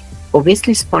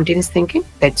 Obviously spontaneous thinking,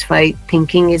 that's why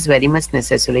thinking is very much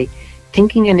necessary.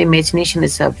 Thinking and imagination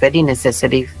is very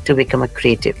necessary to become a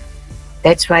creative.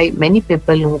 That's why many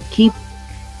people who keep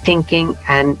thinking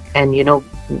and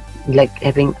like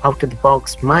having out of the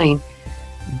box mind,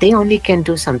 they only can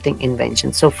do something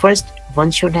invention. So first one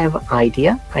should have an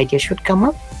idea should come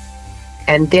up,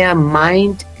 and their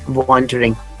mind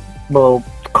wandering, वो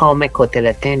comic होते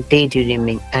रहते हैं,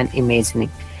 daydreaming and imagining.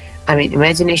 I mean,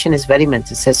 imagination is very much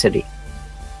necessary.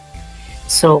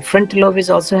 So frontal lobe is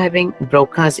also having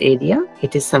Broca's area.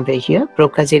 It is somewhere here.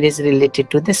 Broca's area is related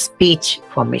to the speech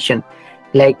formation,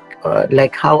 like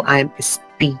how I'm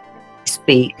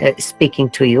speaking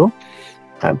to you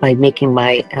by making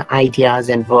my ideas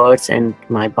and words and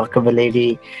my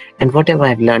vocabulary and whatever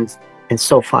I've learned and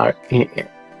so far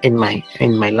in my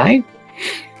life.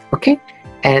 Okay.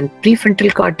 And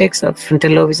prefrontal cortex of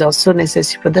frontal lobe is also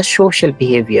necessary for the social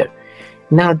behavior.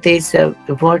 Now there's a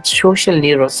word social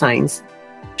neuroscience.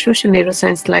 Social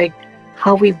neuroscience, like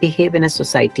how we behave in a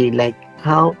society, like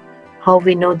how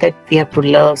we know that we have to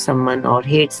love someone or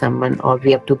hate someone, or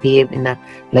we have to behave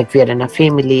like we are in a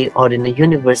family or in a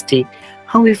university,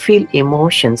 how we feel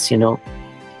emotions,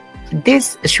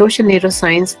 This social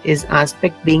neuroscience is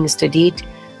aspect being studied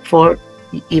for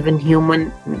even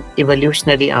human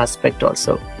evolutionary aspect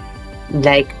also.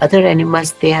 Like other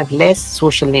animals, they have less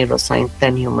social neuroscience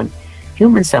than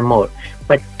humans are more,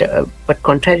 but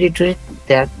contrary to it,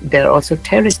 there are also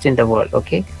terrorists in the world.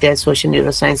 Okay, their social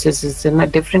neurosciences is in a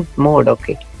different mode.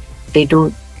 Okay, they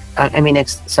do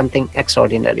something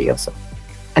extraordinary also.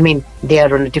 They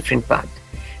are on a different path.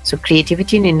 So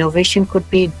creativity and innovation could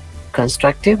be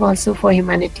constructive also for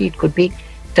humanity, it could be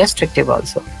destructive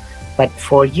also. But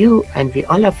for you and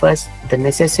all of us, the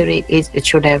necessary is it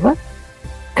should have a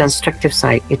constructive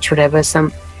side. It should have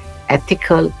some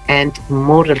ethical and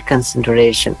moral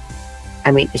consideration.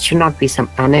 It should not be some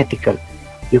unethical.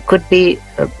 You could be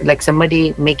like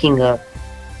somebody making a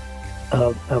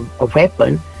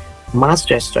weapon, mass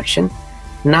destruction.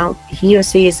 Now he or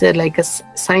she is like a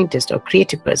scientist or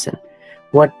creative person.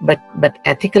 But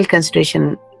ethical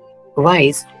consideration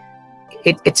wise,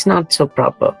 it's not so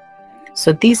proper.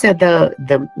 So these are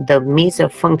the major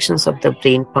functions of the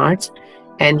brain parts,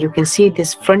 and you can see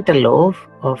this frontal lobe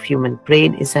of human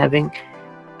brain is having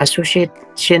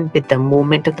association with the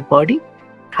movement of the body,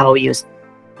 how you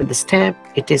with the step.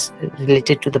 It is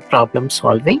related to the problem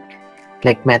solving,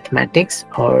 like mathematics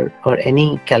or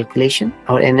any calculation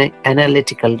or any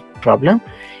analytical problem.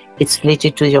 It's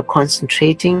related to your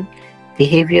concentrating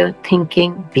behavior,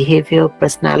 thinking, behavior,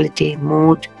 personality,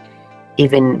 mood.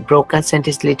 Even Broca's center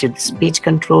is related to speech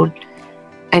control,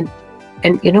 and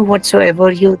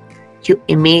whatsoever you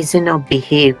imagine or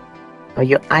behave or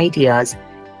your ideas,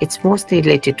 it's mostly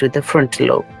related to the frontal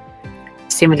lobe.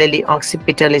 Similarly,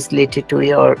 occipital is related to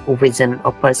your vision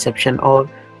or perception or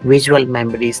visual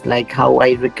memories, like how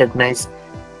I recognize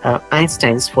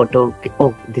Einstein's photo.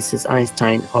 Oh, this is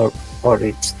Einstein, or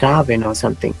it's Darwin or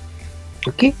something.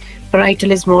 Okay,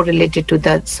 parietal is more related to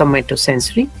the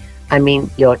somatosensory.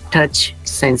 Your touch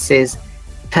senses,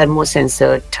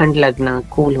 thermosensor, ठंड लगना,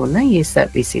 cool होना, ये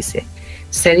सब इसी से.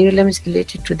 Cerebellum is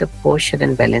related to the posture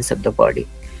and balance of the body.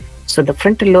 So the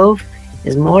frontal lobe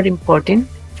is more important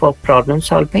for problem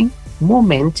solving,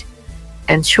 movement,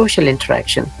 and social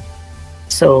interaction.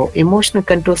 So emotional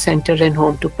control center and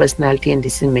home to personality and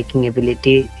decision-making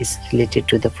ability is related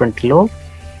to the frontal lobe.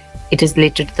 It is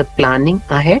related to the planning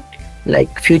ahead,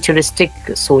 like futuristic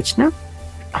sochna,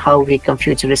 how we become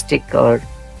futuristic or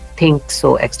think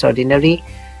so extraordinary.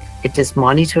 It is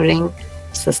monitoring,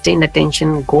 sustained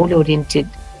attention, goal-oriented,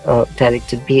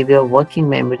 directed behavior, working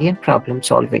memory, and problem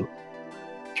solving.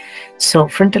 So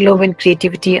frontal lobe and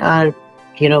creativity are,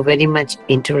 very much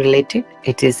interrelated.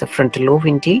 It is the frontal lobe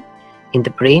indeed in the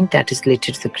brain that is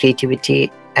related to the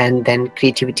creativity, and then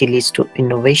creativity leads to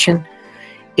innovation.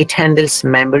 It handles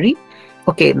memory.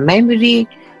 Okay, memory.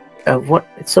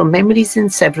 So memory is in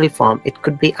several forms. It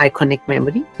could be iconic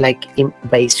memory, like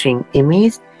by seeing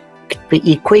image. It could be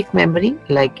echoic memory,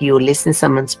 like you listen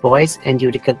someone's voice and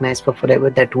you recognize for forever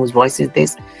that whose voice is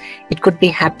this. It could be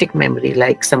haptic memory,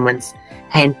 like someone's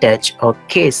hand touch or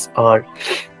kiss or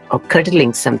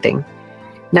cuddling something.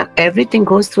 Now everything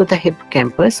goes through the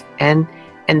hippocampus, and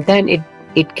then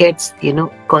it gets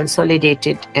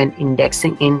consolidated and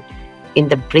indexing in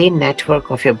the brain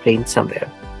network of your brain somewhere.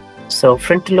 So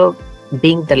frontal lobe,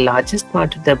 being the largest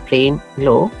part of the brain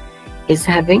lobe, is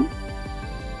having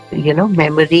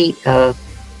memory.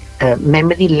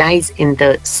 Memory lies in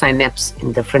the synapse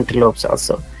in the frontal lobes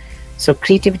also. So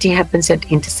creativity happens at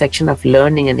intersection of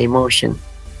learning and emotion.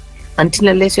 Until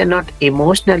unless you're not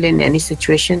emotional in any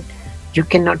situation, you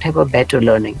cannot have a better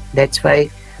learning. That's why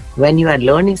when you are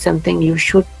learning something, you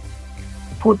should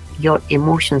put your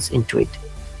emotions into it.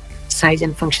 Size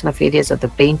and function of areas of the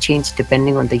brain change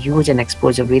depending on the use and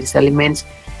exposure of various elements.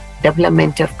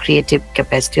 Development of creative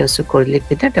capacity also correlate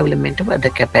with the development of other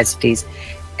capacities,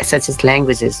 such as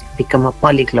languages, become a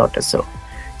polyglot or so.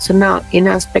 So now, in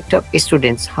aspect of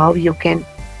students, how we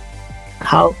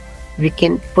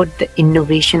can put the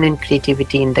innovation and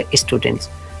creativity in the students,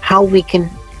 how we can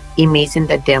imagine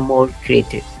that they are more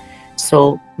creative.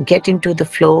 So get into the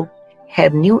flow,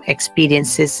 have new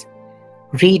experiences,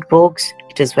 read books.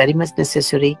 It is very much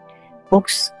necessary.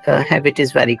 Books habit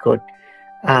is very good.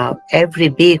 Every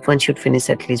week one should finish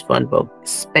at least one book.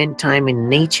 Spend time in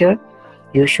nature.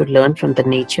 You should learn from the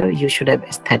nature. You should have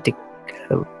aesthetic,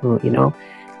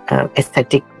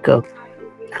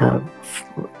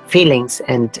 feelings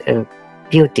and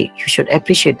beauty. You should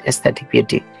appreciate aesthetic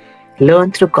beauty.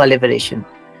 Learn through collaboration.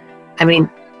 I mean,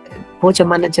 वो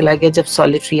जमाना चला गया जब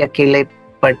solitary अकेले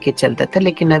पढ़ के चलता था,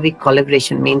 लेकिन अभी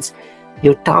collaboration means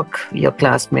you talk your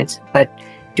classmates. But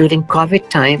during COVID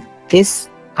time, this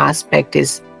aspect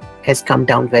has come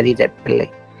down very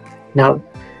rapidly. Now,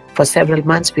 for several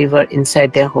months we were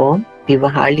inside their home. We were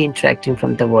hardly interacting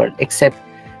from the world except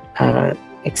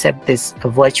this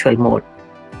virtual mode.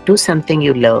 Do something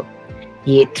you love.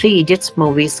 ये Three Idiots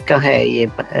movies का है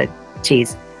ये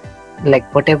चीज.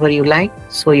 Like whatever you like,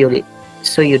 so you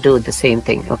do the same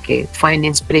thing. Okay, find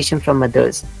inspiration from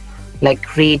others.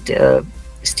 Like read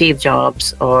Steve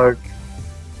Jobs or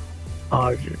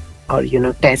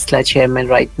Tesla chairman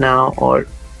right now, or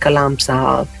Kalam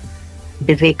Sahab,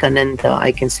 Vivekananda,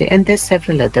 I can say, and there's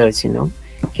several others.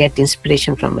 Get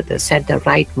inspiration from others. Set the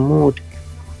right mood.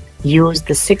 Use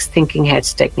the 6 thinking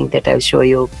heads technique that I'll show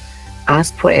you.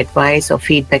 Ask for advice or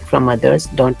feedback from others.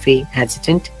 Don't be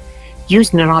hesitant.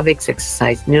 Use neurobics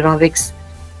exercise. Neurobics,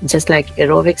 just like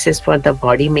aerobics is for the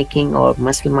body making or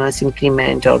muscle mass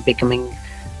increment or becoming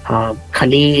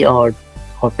khali or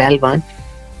palwan,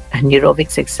 and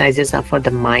neurobics exercises are for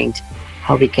the mind,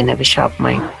 how we can have a sharp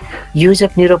mind. Use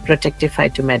of neuroprotective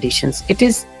phytomedicines. It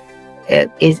is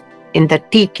in the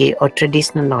TK or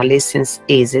traditional knowledge since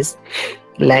ages,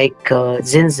 like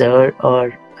ginger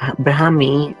or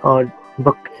brahmi or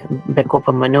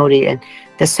Bacopa manori, and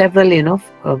there's several,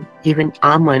 even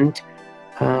almond.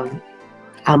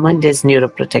 Almond is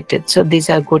neuroprotected. So these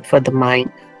are good for the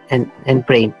mind and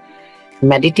brain.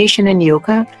 Meditation and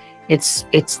yoga, it's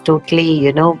totally,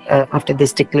 after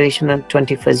this declaration on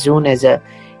 21st June as a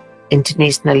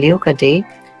International Yoga Day,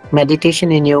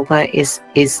 meditation and yoga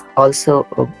is also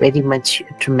very much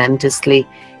tremendously,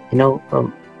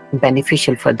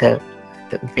 beneficial for the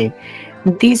brain.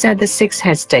 These are the 6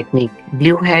 heads technique.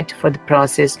 Blue head for the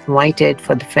process, white head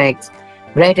for the facts,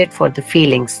 red head for the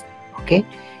feelings. Okay,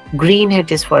 green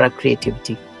head is for our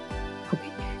creativity.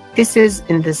 Okay, this is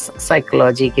in this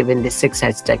psychology given the 6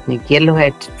 heads technique. Yellow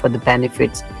head for the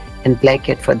benefits and black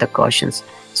head for the cautions.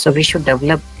 So we should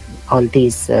develop all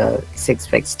these 6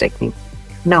 facts technique.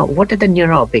 Now, what are the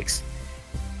neurobics?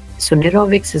 So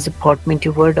neurobics is a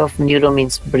portmanteau word of neuro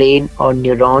means brain or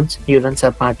neurons. Neurons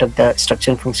are part of the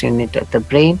structure and function unit of the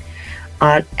brain.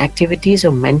 Are activities or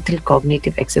mental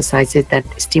cognitive exercises that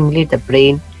stimulate the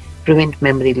brain, prevent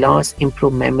memory loss,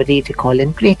 improve memory, recall,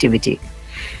 and creativity.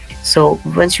 So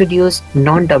one should use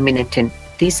non-dominant and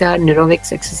these are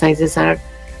neurovics exercises are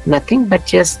nothing but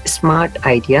just smart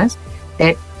ideas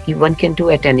that one can do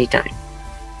at any time.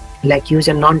 Like use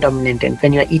a non-dominant hand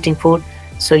when you are eating food,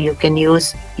 so you can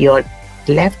use your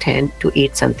left hand to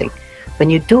eat something. When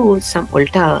you do some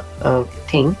ulta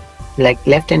thing, like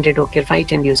left-handed okay, right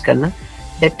hand use karna,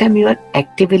 that time you are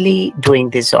actively doing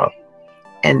this job.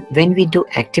 And when we do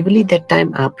actively, that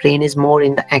time our brain is more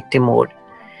in the active mode.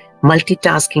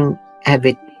 Multitasking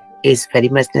habit is very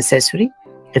much necessary.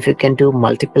 If you can do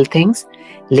multiple things,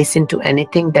 listen to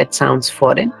anything that sounds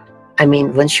foreign. I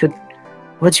mean, one should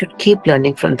keep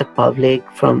learning from the public,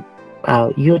 from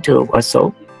YouTube or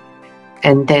so.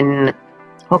 And then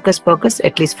hocus pocus,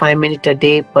 at least 5 minutes a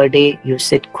day per day, you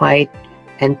sit quiet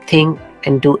and think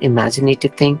and do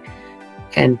imaginative thing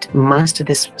and master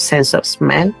this sense of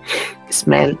smell.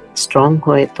 Smell strong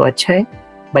hoye to acha hai.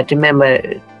 But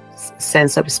remember,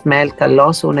 sense of smell ka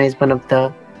loss hona is one of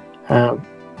the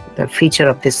feature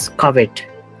of this COVID.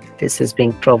 This is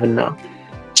being proven now.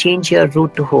 Change your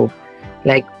route to home.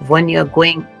 Like when you're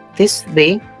going this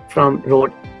way from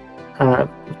road,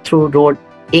 through road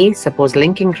A, suppose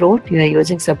linking road, you are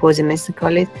using, suppose in National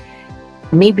College,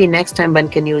 maybe next time one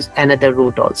can use another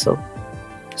route also.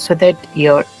 So that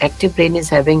your active brain is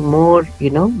having more,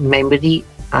 memory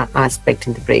aspect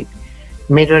in the brain.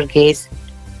 Mirror gaze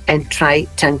and try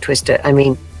tongue twister. I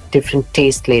mean, different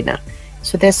taste lena.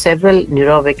 So there's several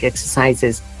neurovic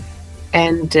exercises.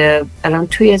 And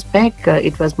around 2 years back,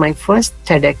 it was my first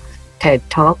TED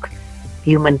talk,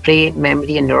 Human Brain,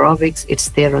 Memory and Neurovics. It's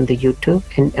there on the YouTube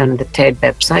and on the TED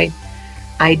website.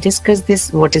 I discussed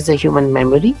this, what is the human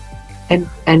memory and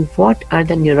what are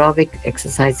the neurovic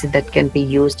exercises that can be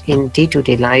used in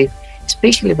day-to-day life,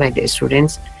 especially by the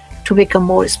students, to become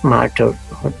more smarter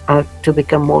or to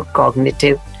become more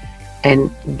cognitive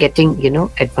and getting,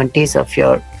 advantage of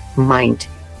your mind.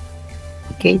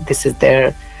 Okay, this is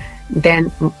there.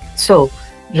 Then, so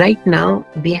right now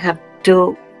we have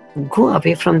to go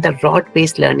away from the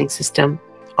rote-based learning system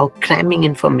or cramming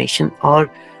information or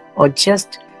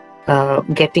just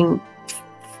getting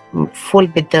full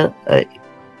with the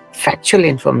factual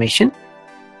information.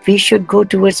 We should go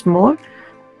towards more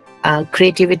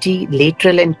creativity,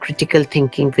 lateral and critical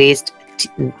thinking based,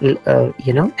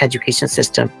 education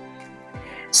system.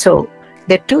 So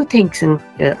there are two things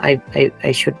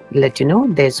I should let you know.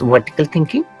 There's vertical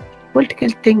thinking. Vertical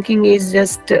thinking is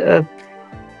just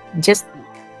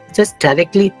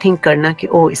directly think karna ki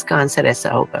oh iska answer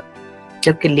aisa hoga.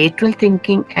 Jabki lateral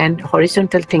thinking and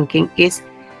horizontal thinking is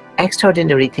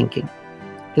extraordinary thinking,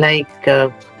 like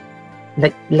to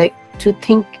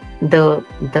think the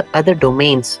other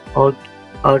domains, or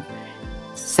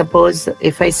suppose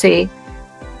if I say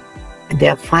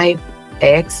there are 5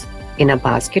 eggs in a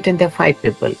basket and there are 5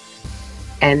 people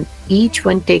and each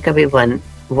one take away one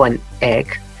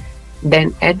egg,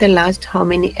 then at the last how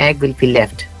many egg will be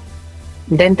left?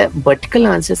 Then the vertical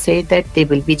answer say that there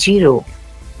will be 0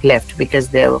 left because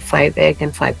there were 5 egg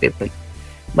and 5 people.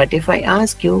 But if I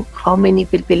ask you how many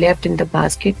will be left in the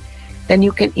basket, then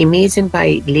you can imagine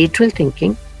by lateral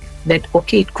thinking that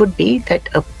okay, it could be that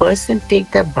a person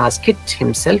take the basket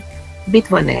himself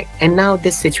with 1 egg and now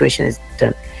this situation is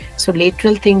done. So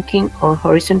lateral thinking or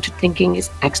horizontal thinking is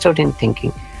extraordinary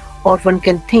thinking. Or one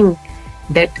can think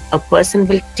that a person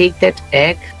will take that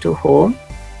egg to home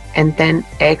and then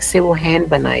egg se wo hen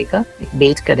banayega,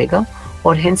 bake karega,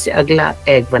 or hen se agla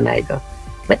egg banayega.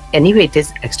 But anyway, it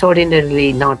is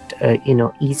extraordinarily not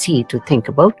easy to think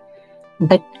about.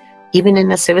 But even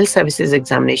in a civil services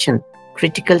examination,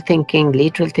 critical thinking,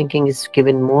 lateral thinking is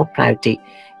given more priority,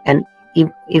 and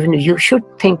even you should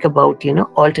think about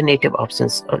alternative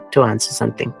options to answer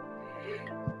something.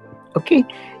 Okay,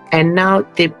 and now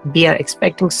we are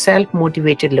expecting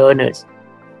self-motivated learners.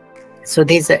 So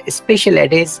there's a special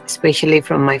advice, especially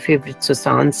from my favorite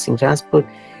Sushant Singh Rajput,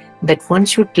 that one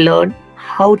should learn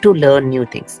how to learn new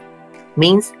things.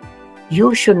 Means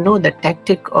you should know the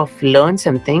tactic of learn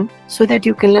something so that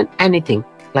you can learn anything.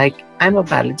 Like I'm a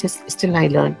biologist, still I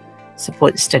learn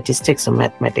suppose statistics or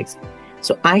mathematics.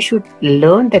 So I should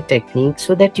learn the technique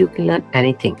so that you can learn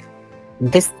anything.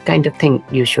 This kind of thing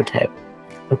you should have.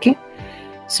 Okay.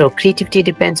 So creativity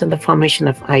depends on the formation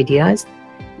of ideas,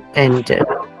 and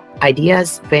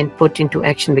ideas when put into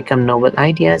action become novel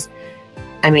ideas.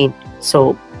 I mean,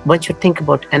 so one should think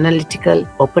about analytical,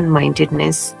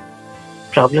 open-mindedness,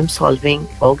 problem solving,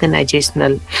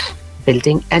 organizational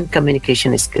building, and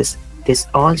communication skills. This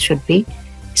all should be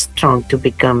strong to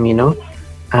become,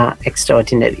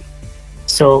 extraordinary.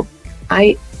 So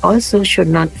I also should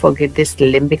not forget this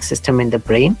limbic system in the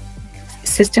brain.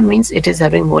 System means it is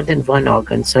having more than one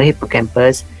organ. So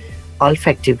hippocampus,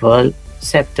 olfactive bulb,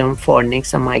 septum,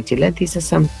 fornix, amygdala. These are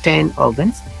some 10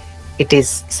 organs. It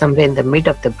is somewhere in the mid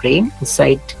of the brain,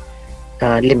 inside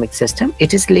limbic system.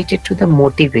 It is related to the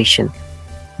motivation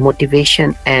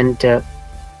and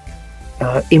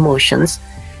emotions.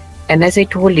 And as I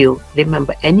told you,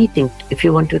 remember, anything, if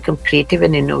you want to become creative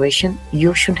and innovation,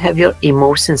 you should have your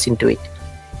emotions into it.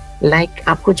 Like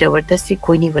आपको जबरदस्ती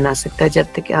कोई नहीं बना सकता जब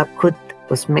तक आप खुद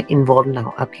उसमें इन्वॉल्व ना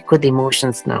हो, आपकी खुद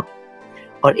इमोशंस ना हो,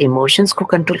 और इमोशंस को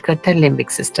कंट्रोल करता है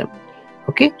limbic system.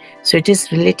 Okay, so it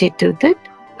is related to that,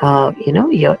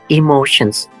 your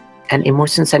emotions, and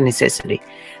emotions are necessary.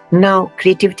 Now,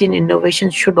 creativity and innovation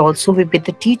should also be with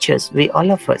the teachers,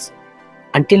 all of us.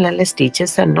 Until unless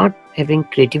teachers are not having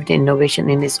creativity and innovation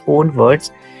in his own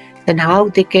words, then how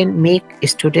they can make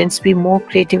students be more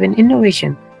creative and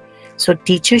innovation? So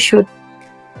teachers should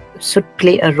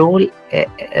play a role.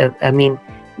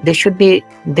 They should play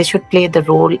the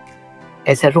role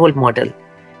as a role model.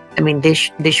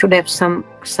 They should have some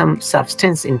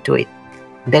substance into it.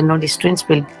 Then all the students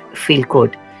will feel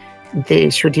good. They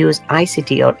should use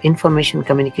ICT or information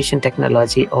communication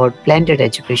technology or blended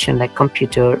education like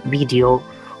computer, video,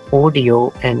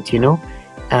 audio, and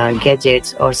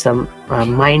gadgets or some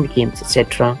mind games,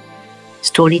 etc.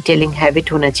 Storytelling habit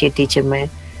होना चाहिए teacher में.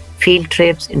 Field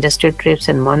trips, industrial trips,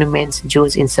 and monuments,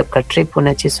 zoos, in सब का trip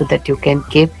होना चाहिए, so that you can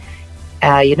give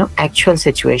actual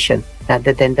situation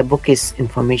rather than the book is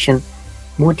information.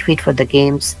 Motivate for the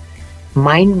games.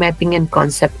 Mind mapping and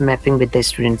concept mapping with the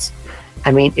students.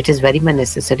 It is very much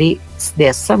necessary. There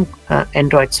are some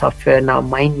Android software now,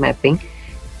 mind mapping,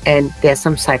 and there are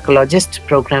some psychologist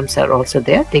programs are also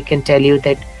there. They can tell you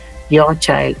that your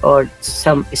child or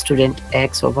some student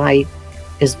X or Y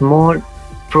is more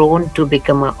prone to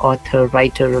become an author,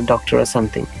 writer, or doctor or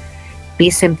something. Be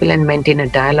simple and maintain a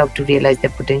dialogue to realize their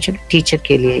potential. Teacher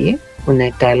के लिए ये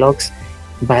उन्हें dialogues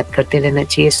बात करते रहना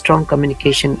चाहिए. Strong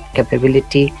communication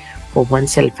capability for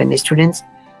oneself and students.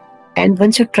 And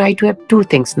one should try to have two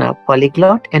things now,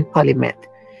 polyglot and polymath.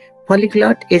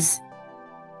 Polyglot is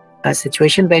a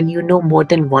situation when you know more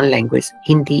than one language,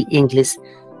 Hindi, English,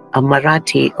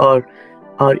 Marathi, or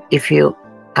if you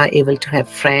are able to have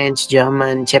French,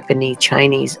 German, Japanese,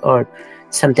 Chinese, or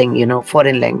something,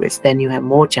 foreign language, then you have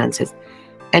more chances.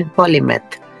 And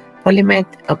polymath. Polymath,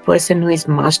 a person who is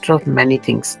master of many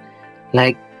things,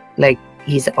 like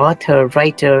he's author,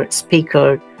 writer,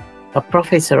 speaker, a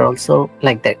professor also,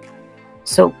 like that.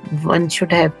 So one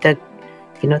should have the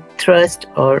thirst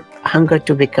or hunger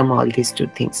to become all these two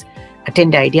things.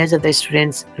 Attend the ideas of the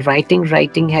students. Writing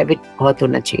habit बहुत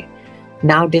होना चाहिए.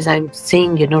 Nowadays I'm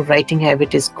seeing writing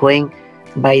habit is going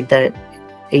by the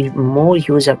more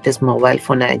use of this mobile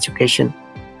phone education.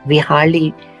 We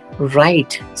hardly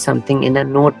write something in a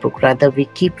notebook, rather we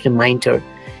keep reminder,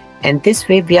 and this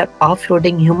way we are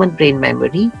offloading human brain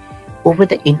memory over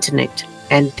the internet,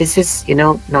 and this is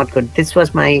not good. This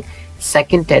was my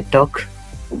second TED talk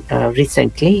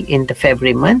recently in the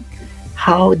February month,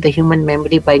 how the human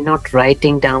memory, by not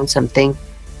writing down something,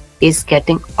 is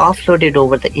getting offloaded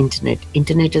over the internet.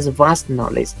 Internet is vast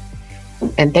knowledge,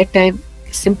 and that time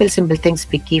simple things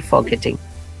we keep forgetting,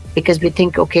 because we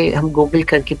think okay हम Google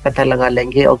करके पता लगा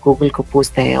लेंगे, और Google को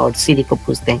पूछते हैं और Siri को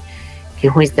पूछते हैं कि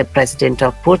who is the president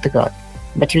of Portugal,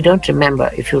 but you don't remember.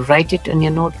 If you write it in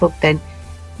your notebook, then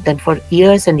for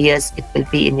years and years it will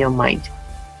be in your mind.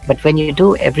 But when you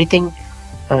do everything,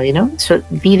 so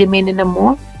we remain in a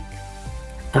more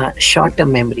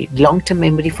short-term memory. Long-term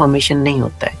memory formation नहीं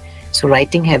होता है. So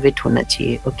writing habit होना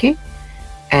चाहिए, okay?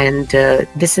 And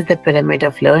this is the pyramid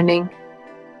of learning.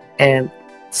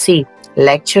 See,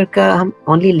 lecture का हम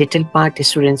only little part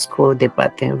students को दे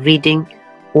पाते हैं. Reading,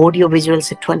 audio visual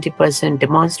से 20%,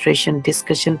 demonstration,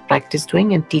 discussion, practice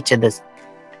doing, and teach others.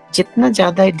 जितना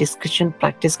ज़्यादा discussion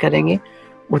practice करेंगे,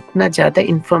 उतना ज़्यादा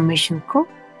information को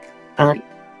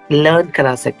learn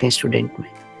करा सकते हैं student में.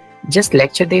 Just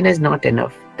lecture देना is not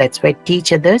enough. That's why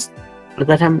teach others.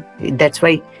 That's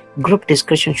why group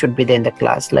discussion should be there in the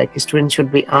class. Like students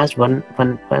should be asked one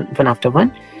after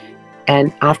one,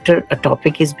 and after a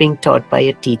topic is being taught by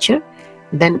a teacher,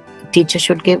 then teacher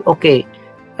should give, okay,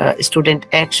 student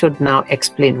X should now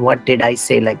explain what did I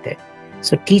say, like that.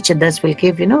 So teach others will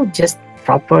give just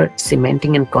proper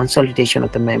cementing and consolidation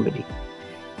of the memory.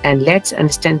 And let's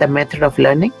understand the method of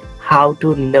learning, how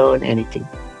to learn anything.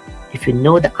 If you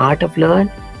know the art of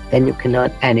learn, then you can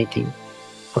learn anything.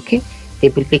 Okay,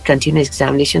 there will be continuous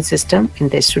examination system in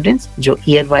the students. जो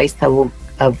year wise था वो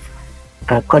अब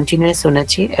continuous होना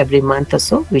चाहिए. Every month or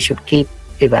so we should keep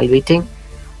evaluating,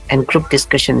 and group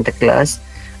discussion in the class.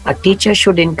 A teacher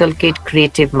should inculcate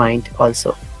creative mind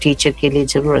also. Teacher के लिए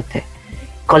जरूरत है.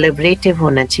 Collaborative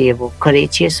होना चाहिए वो,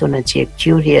 courageous होना चाहिए,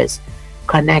 curious,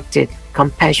 connected,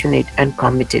 compassionate, and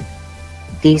committed.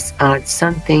 These are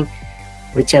something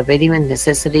which are very much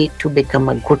necessary to become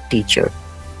a good teacher.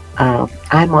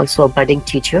 I'm also a budding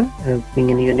teacher. Being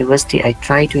in a university, I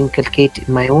try to inculcate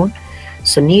in my own.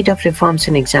 So need of reforms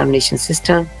in examination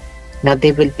system. Now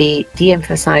they will be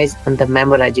de-emphasized on the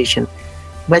memorization.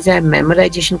 बजाय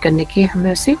memorization करने के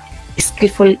हमें उसे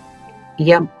skillful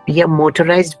या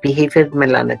motorized behavior में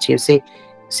लाना चाहिए.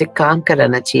 उसे काम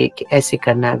कराना चाहिए कि ऐसे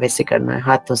करना है, वैसे करना है,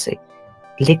 हाथों से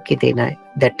लिख के देना है.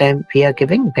 That time we are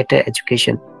giving better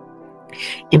education.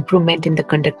 Improvement in the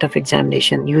conduct of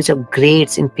examination, use of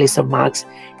grades in place of marks.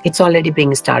 It's already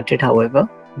being started, however,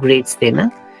 grades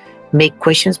देना. Make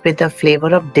questions with a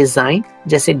flavor of design,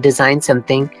 जैसे design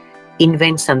something,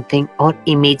 invent something, or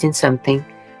imagine something,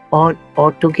 or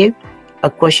to give a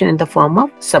question in the form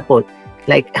of suppose.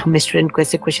 Like हम student को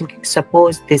ऐसे question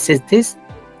suppose this is this,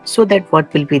 so that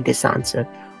what will be this answer,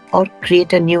 or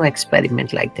create a new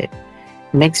experiment like that.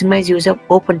 Maximize use of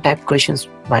open type questions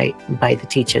by the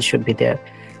teacher should be there.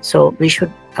 So we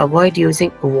should avoid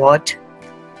using what,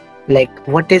 like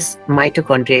what is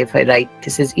mitochondria. If I write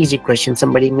this is easy question,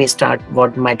 somebody may start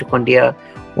what mitochondria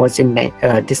was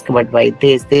discovered by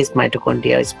this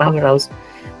mitochondria is powerhouse.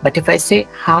 But if I say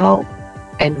how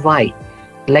and why,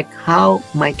 like how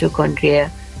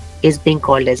mitochondria is being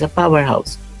called as a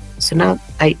powerhouse, so now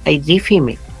I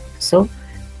reframe it. So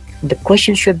the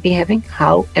question should be having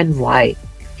how and why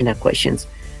in our questions.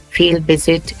 Field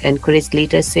visit, encourage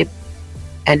leadership,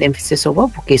 and emphasis over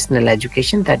vocational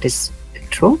education. That is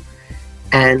true.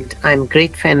 And I'm a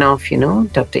great fan of,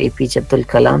 Dr. APJ Abdul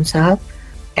Kalam Sahab.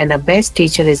 And a best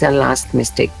teacher is our last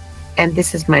mistake. And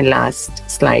this is my last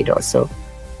slide also.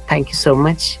 Thank you so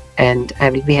much. And I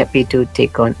will be happy to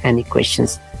take on any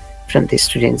questions from the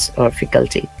students or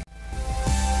faculty.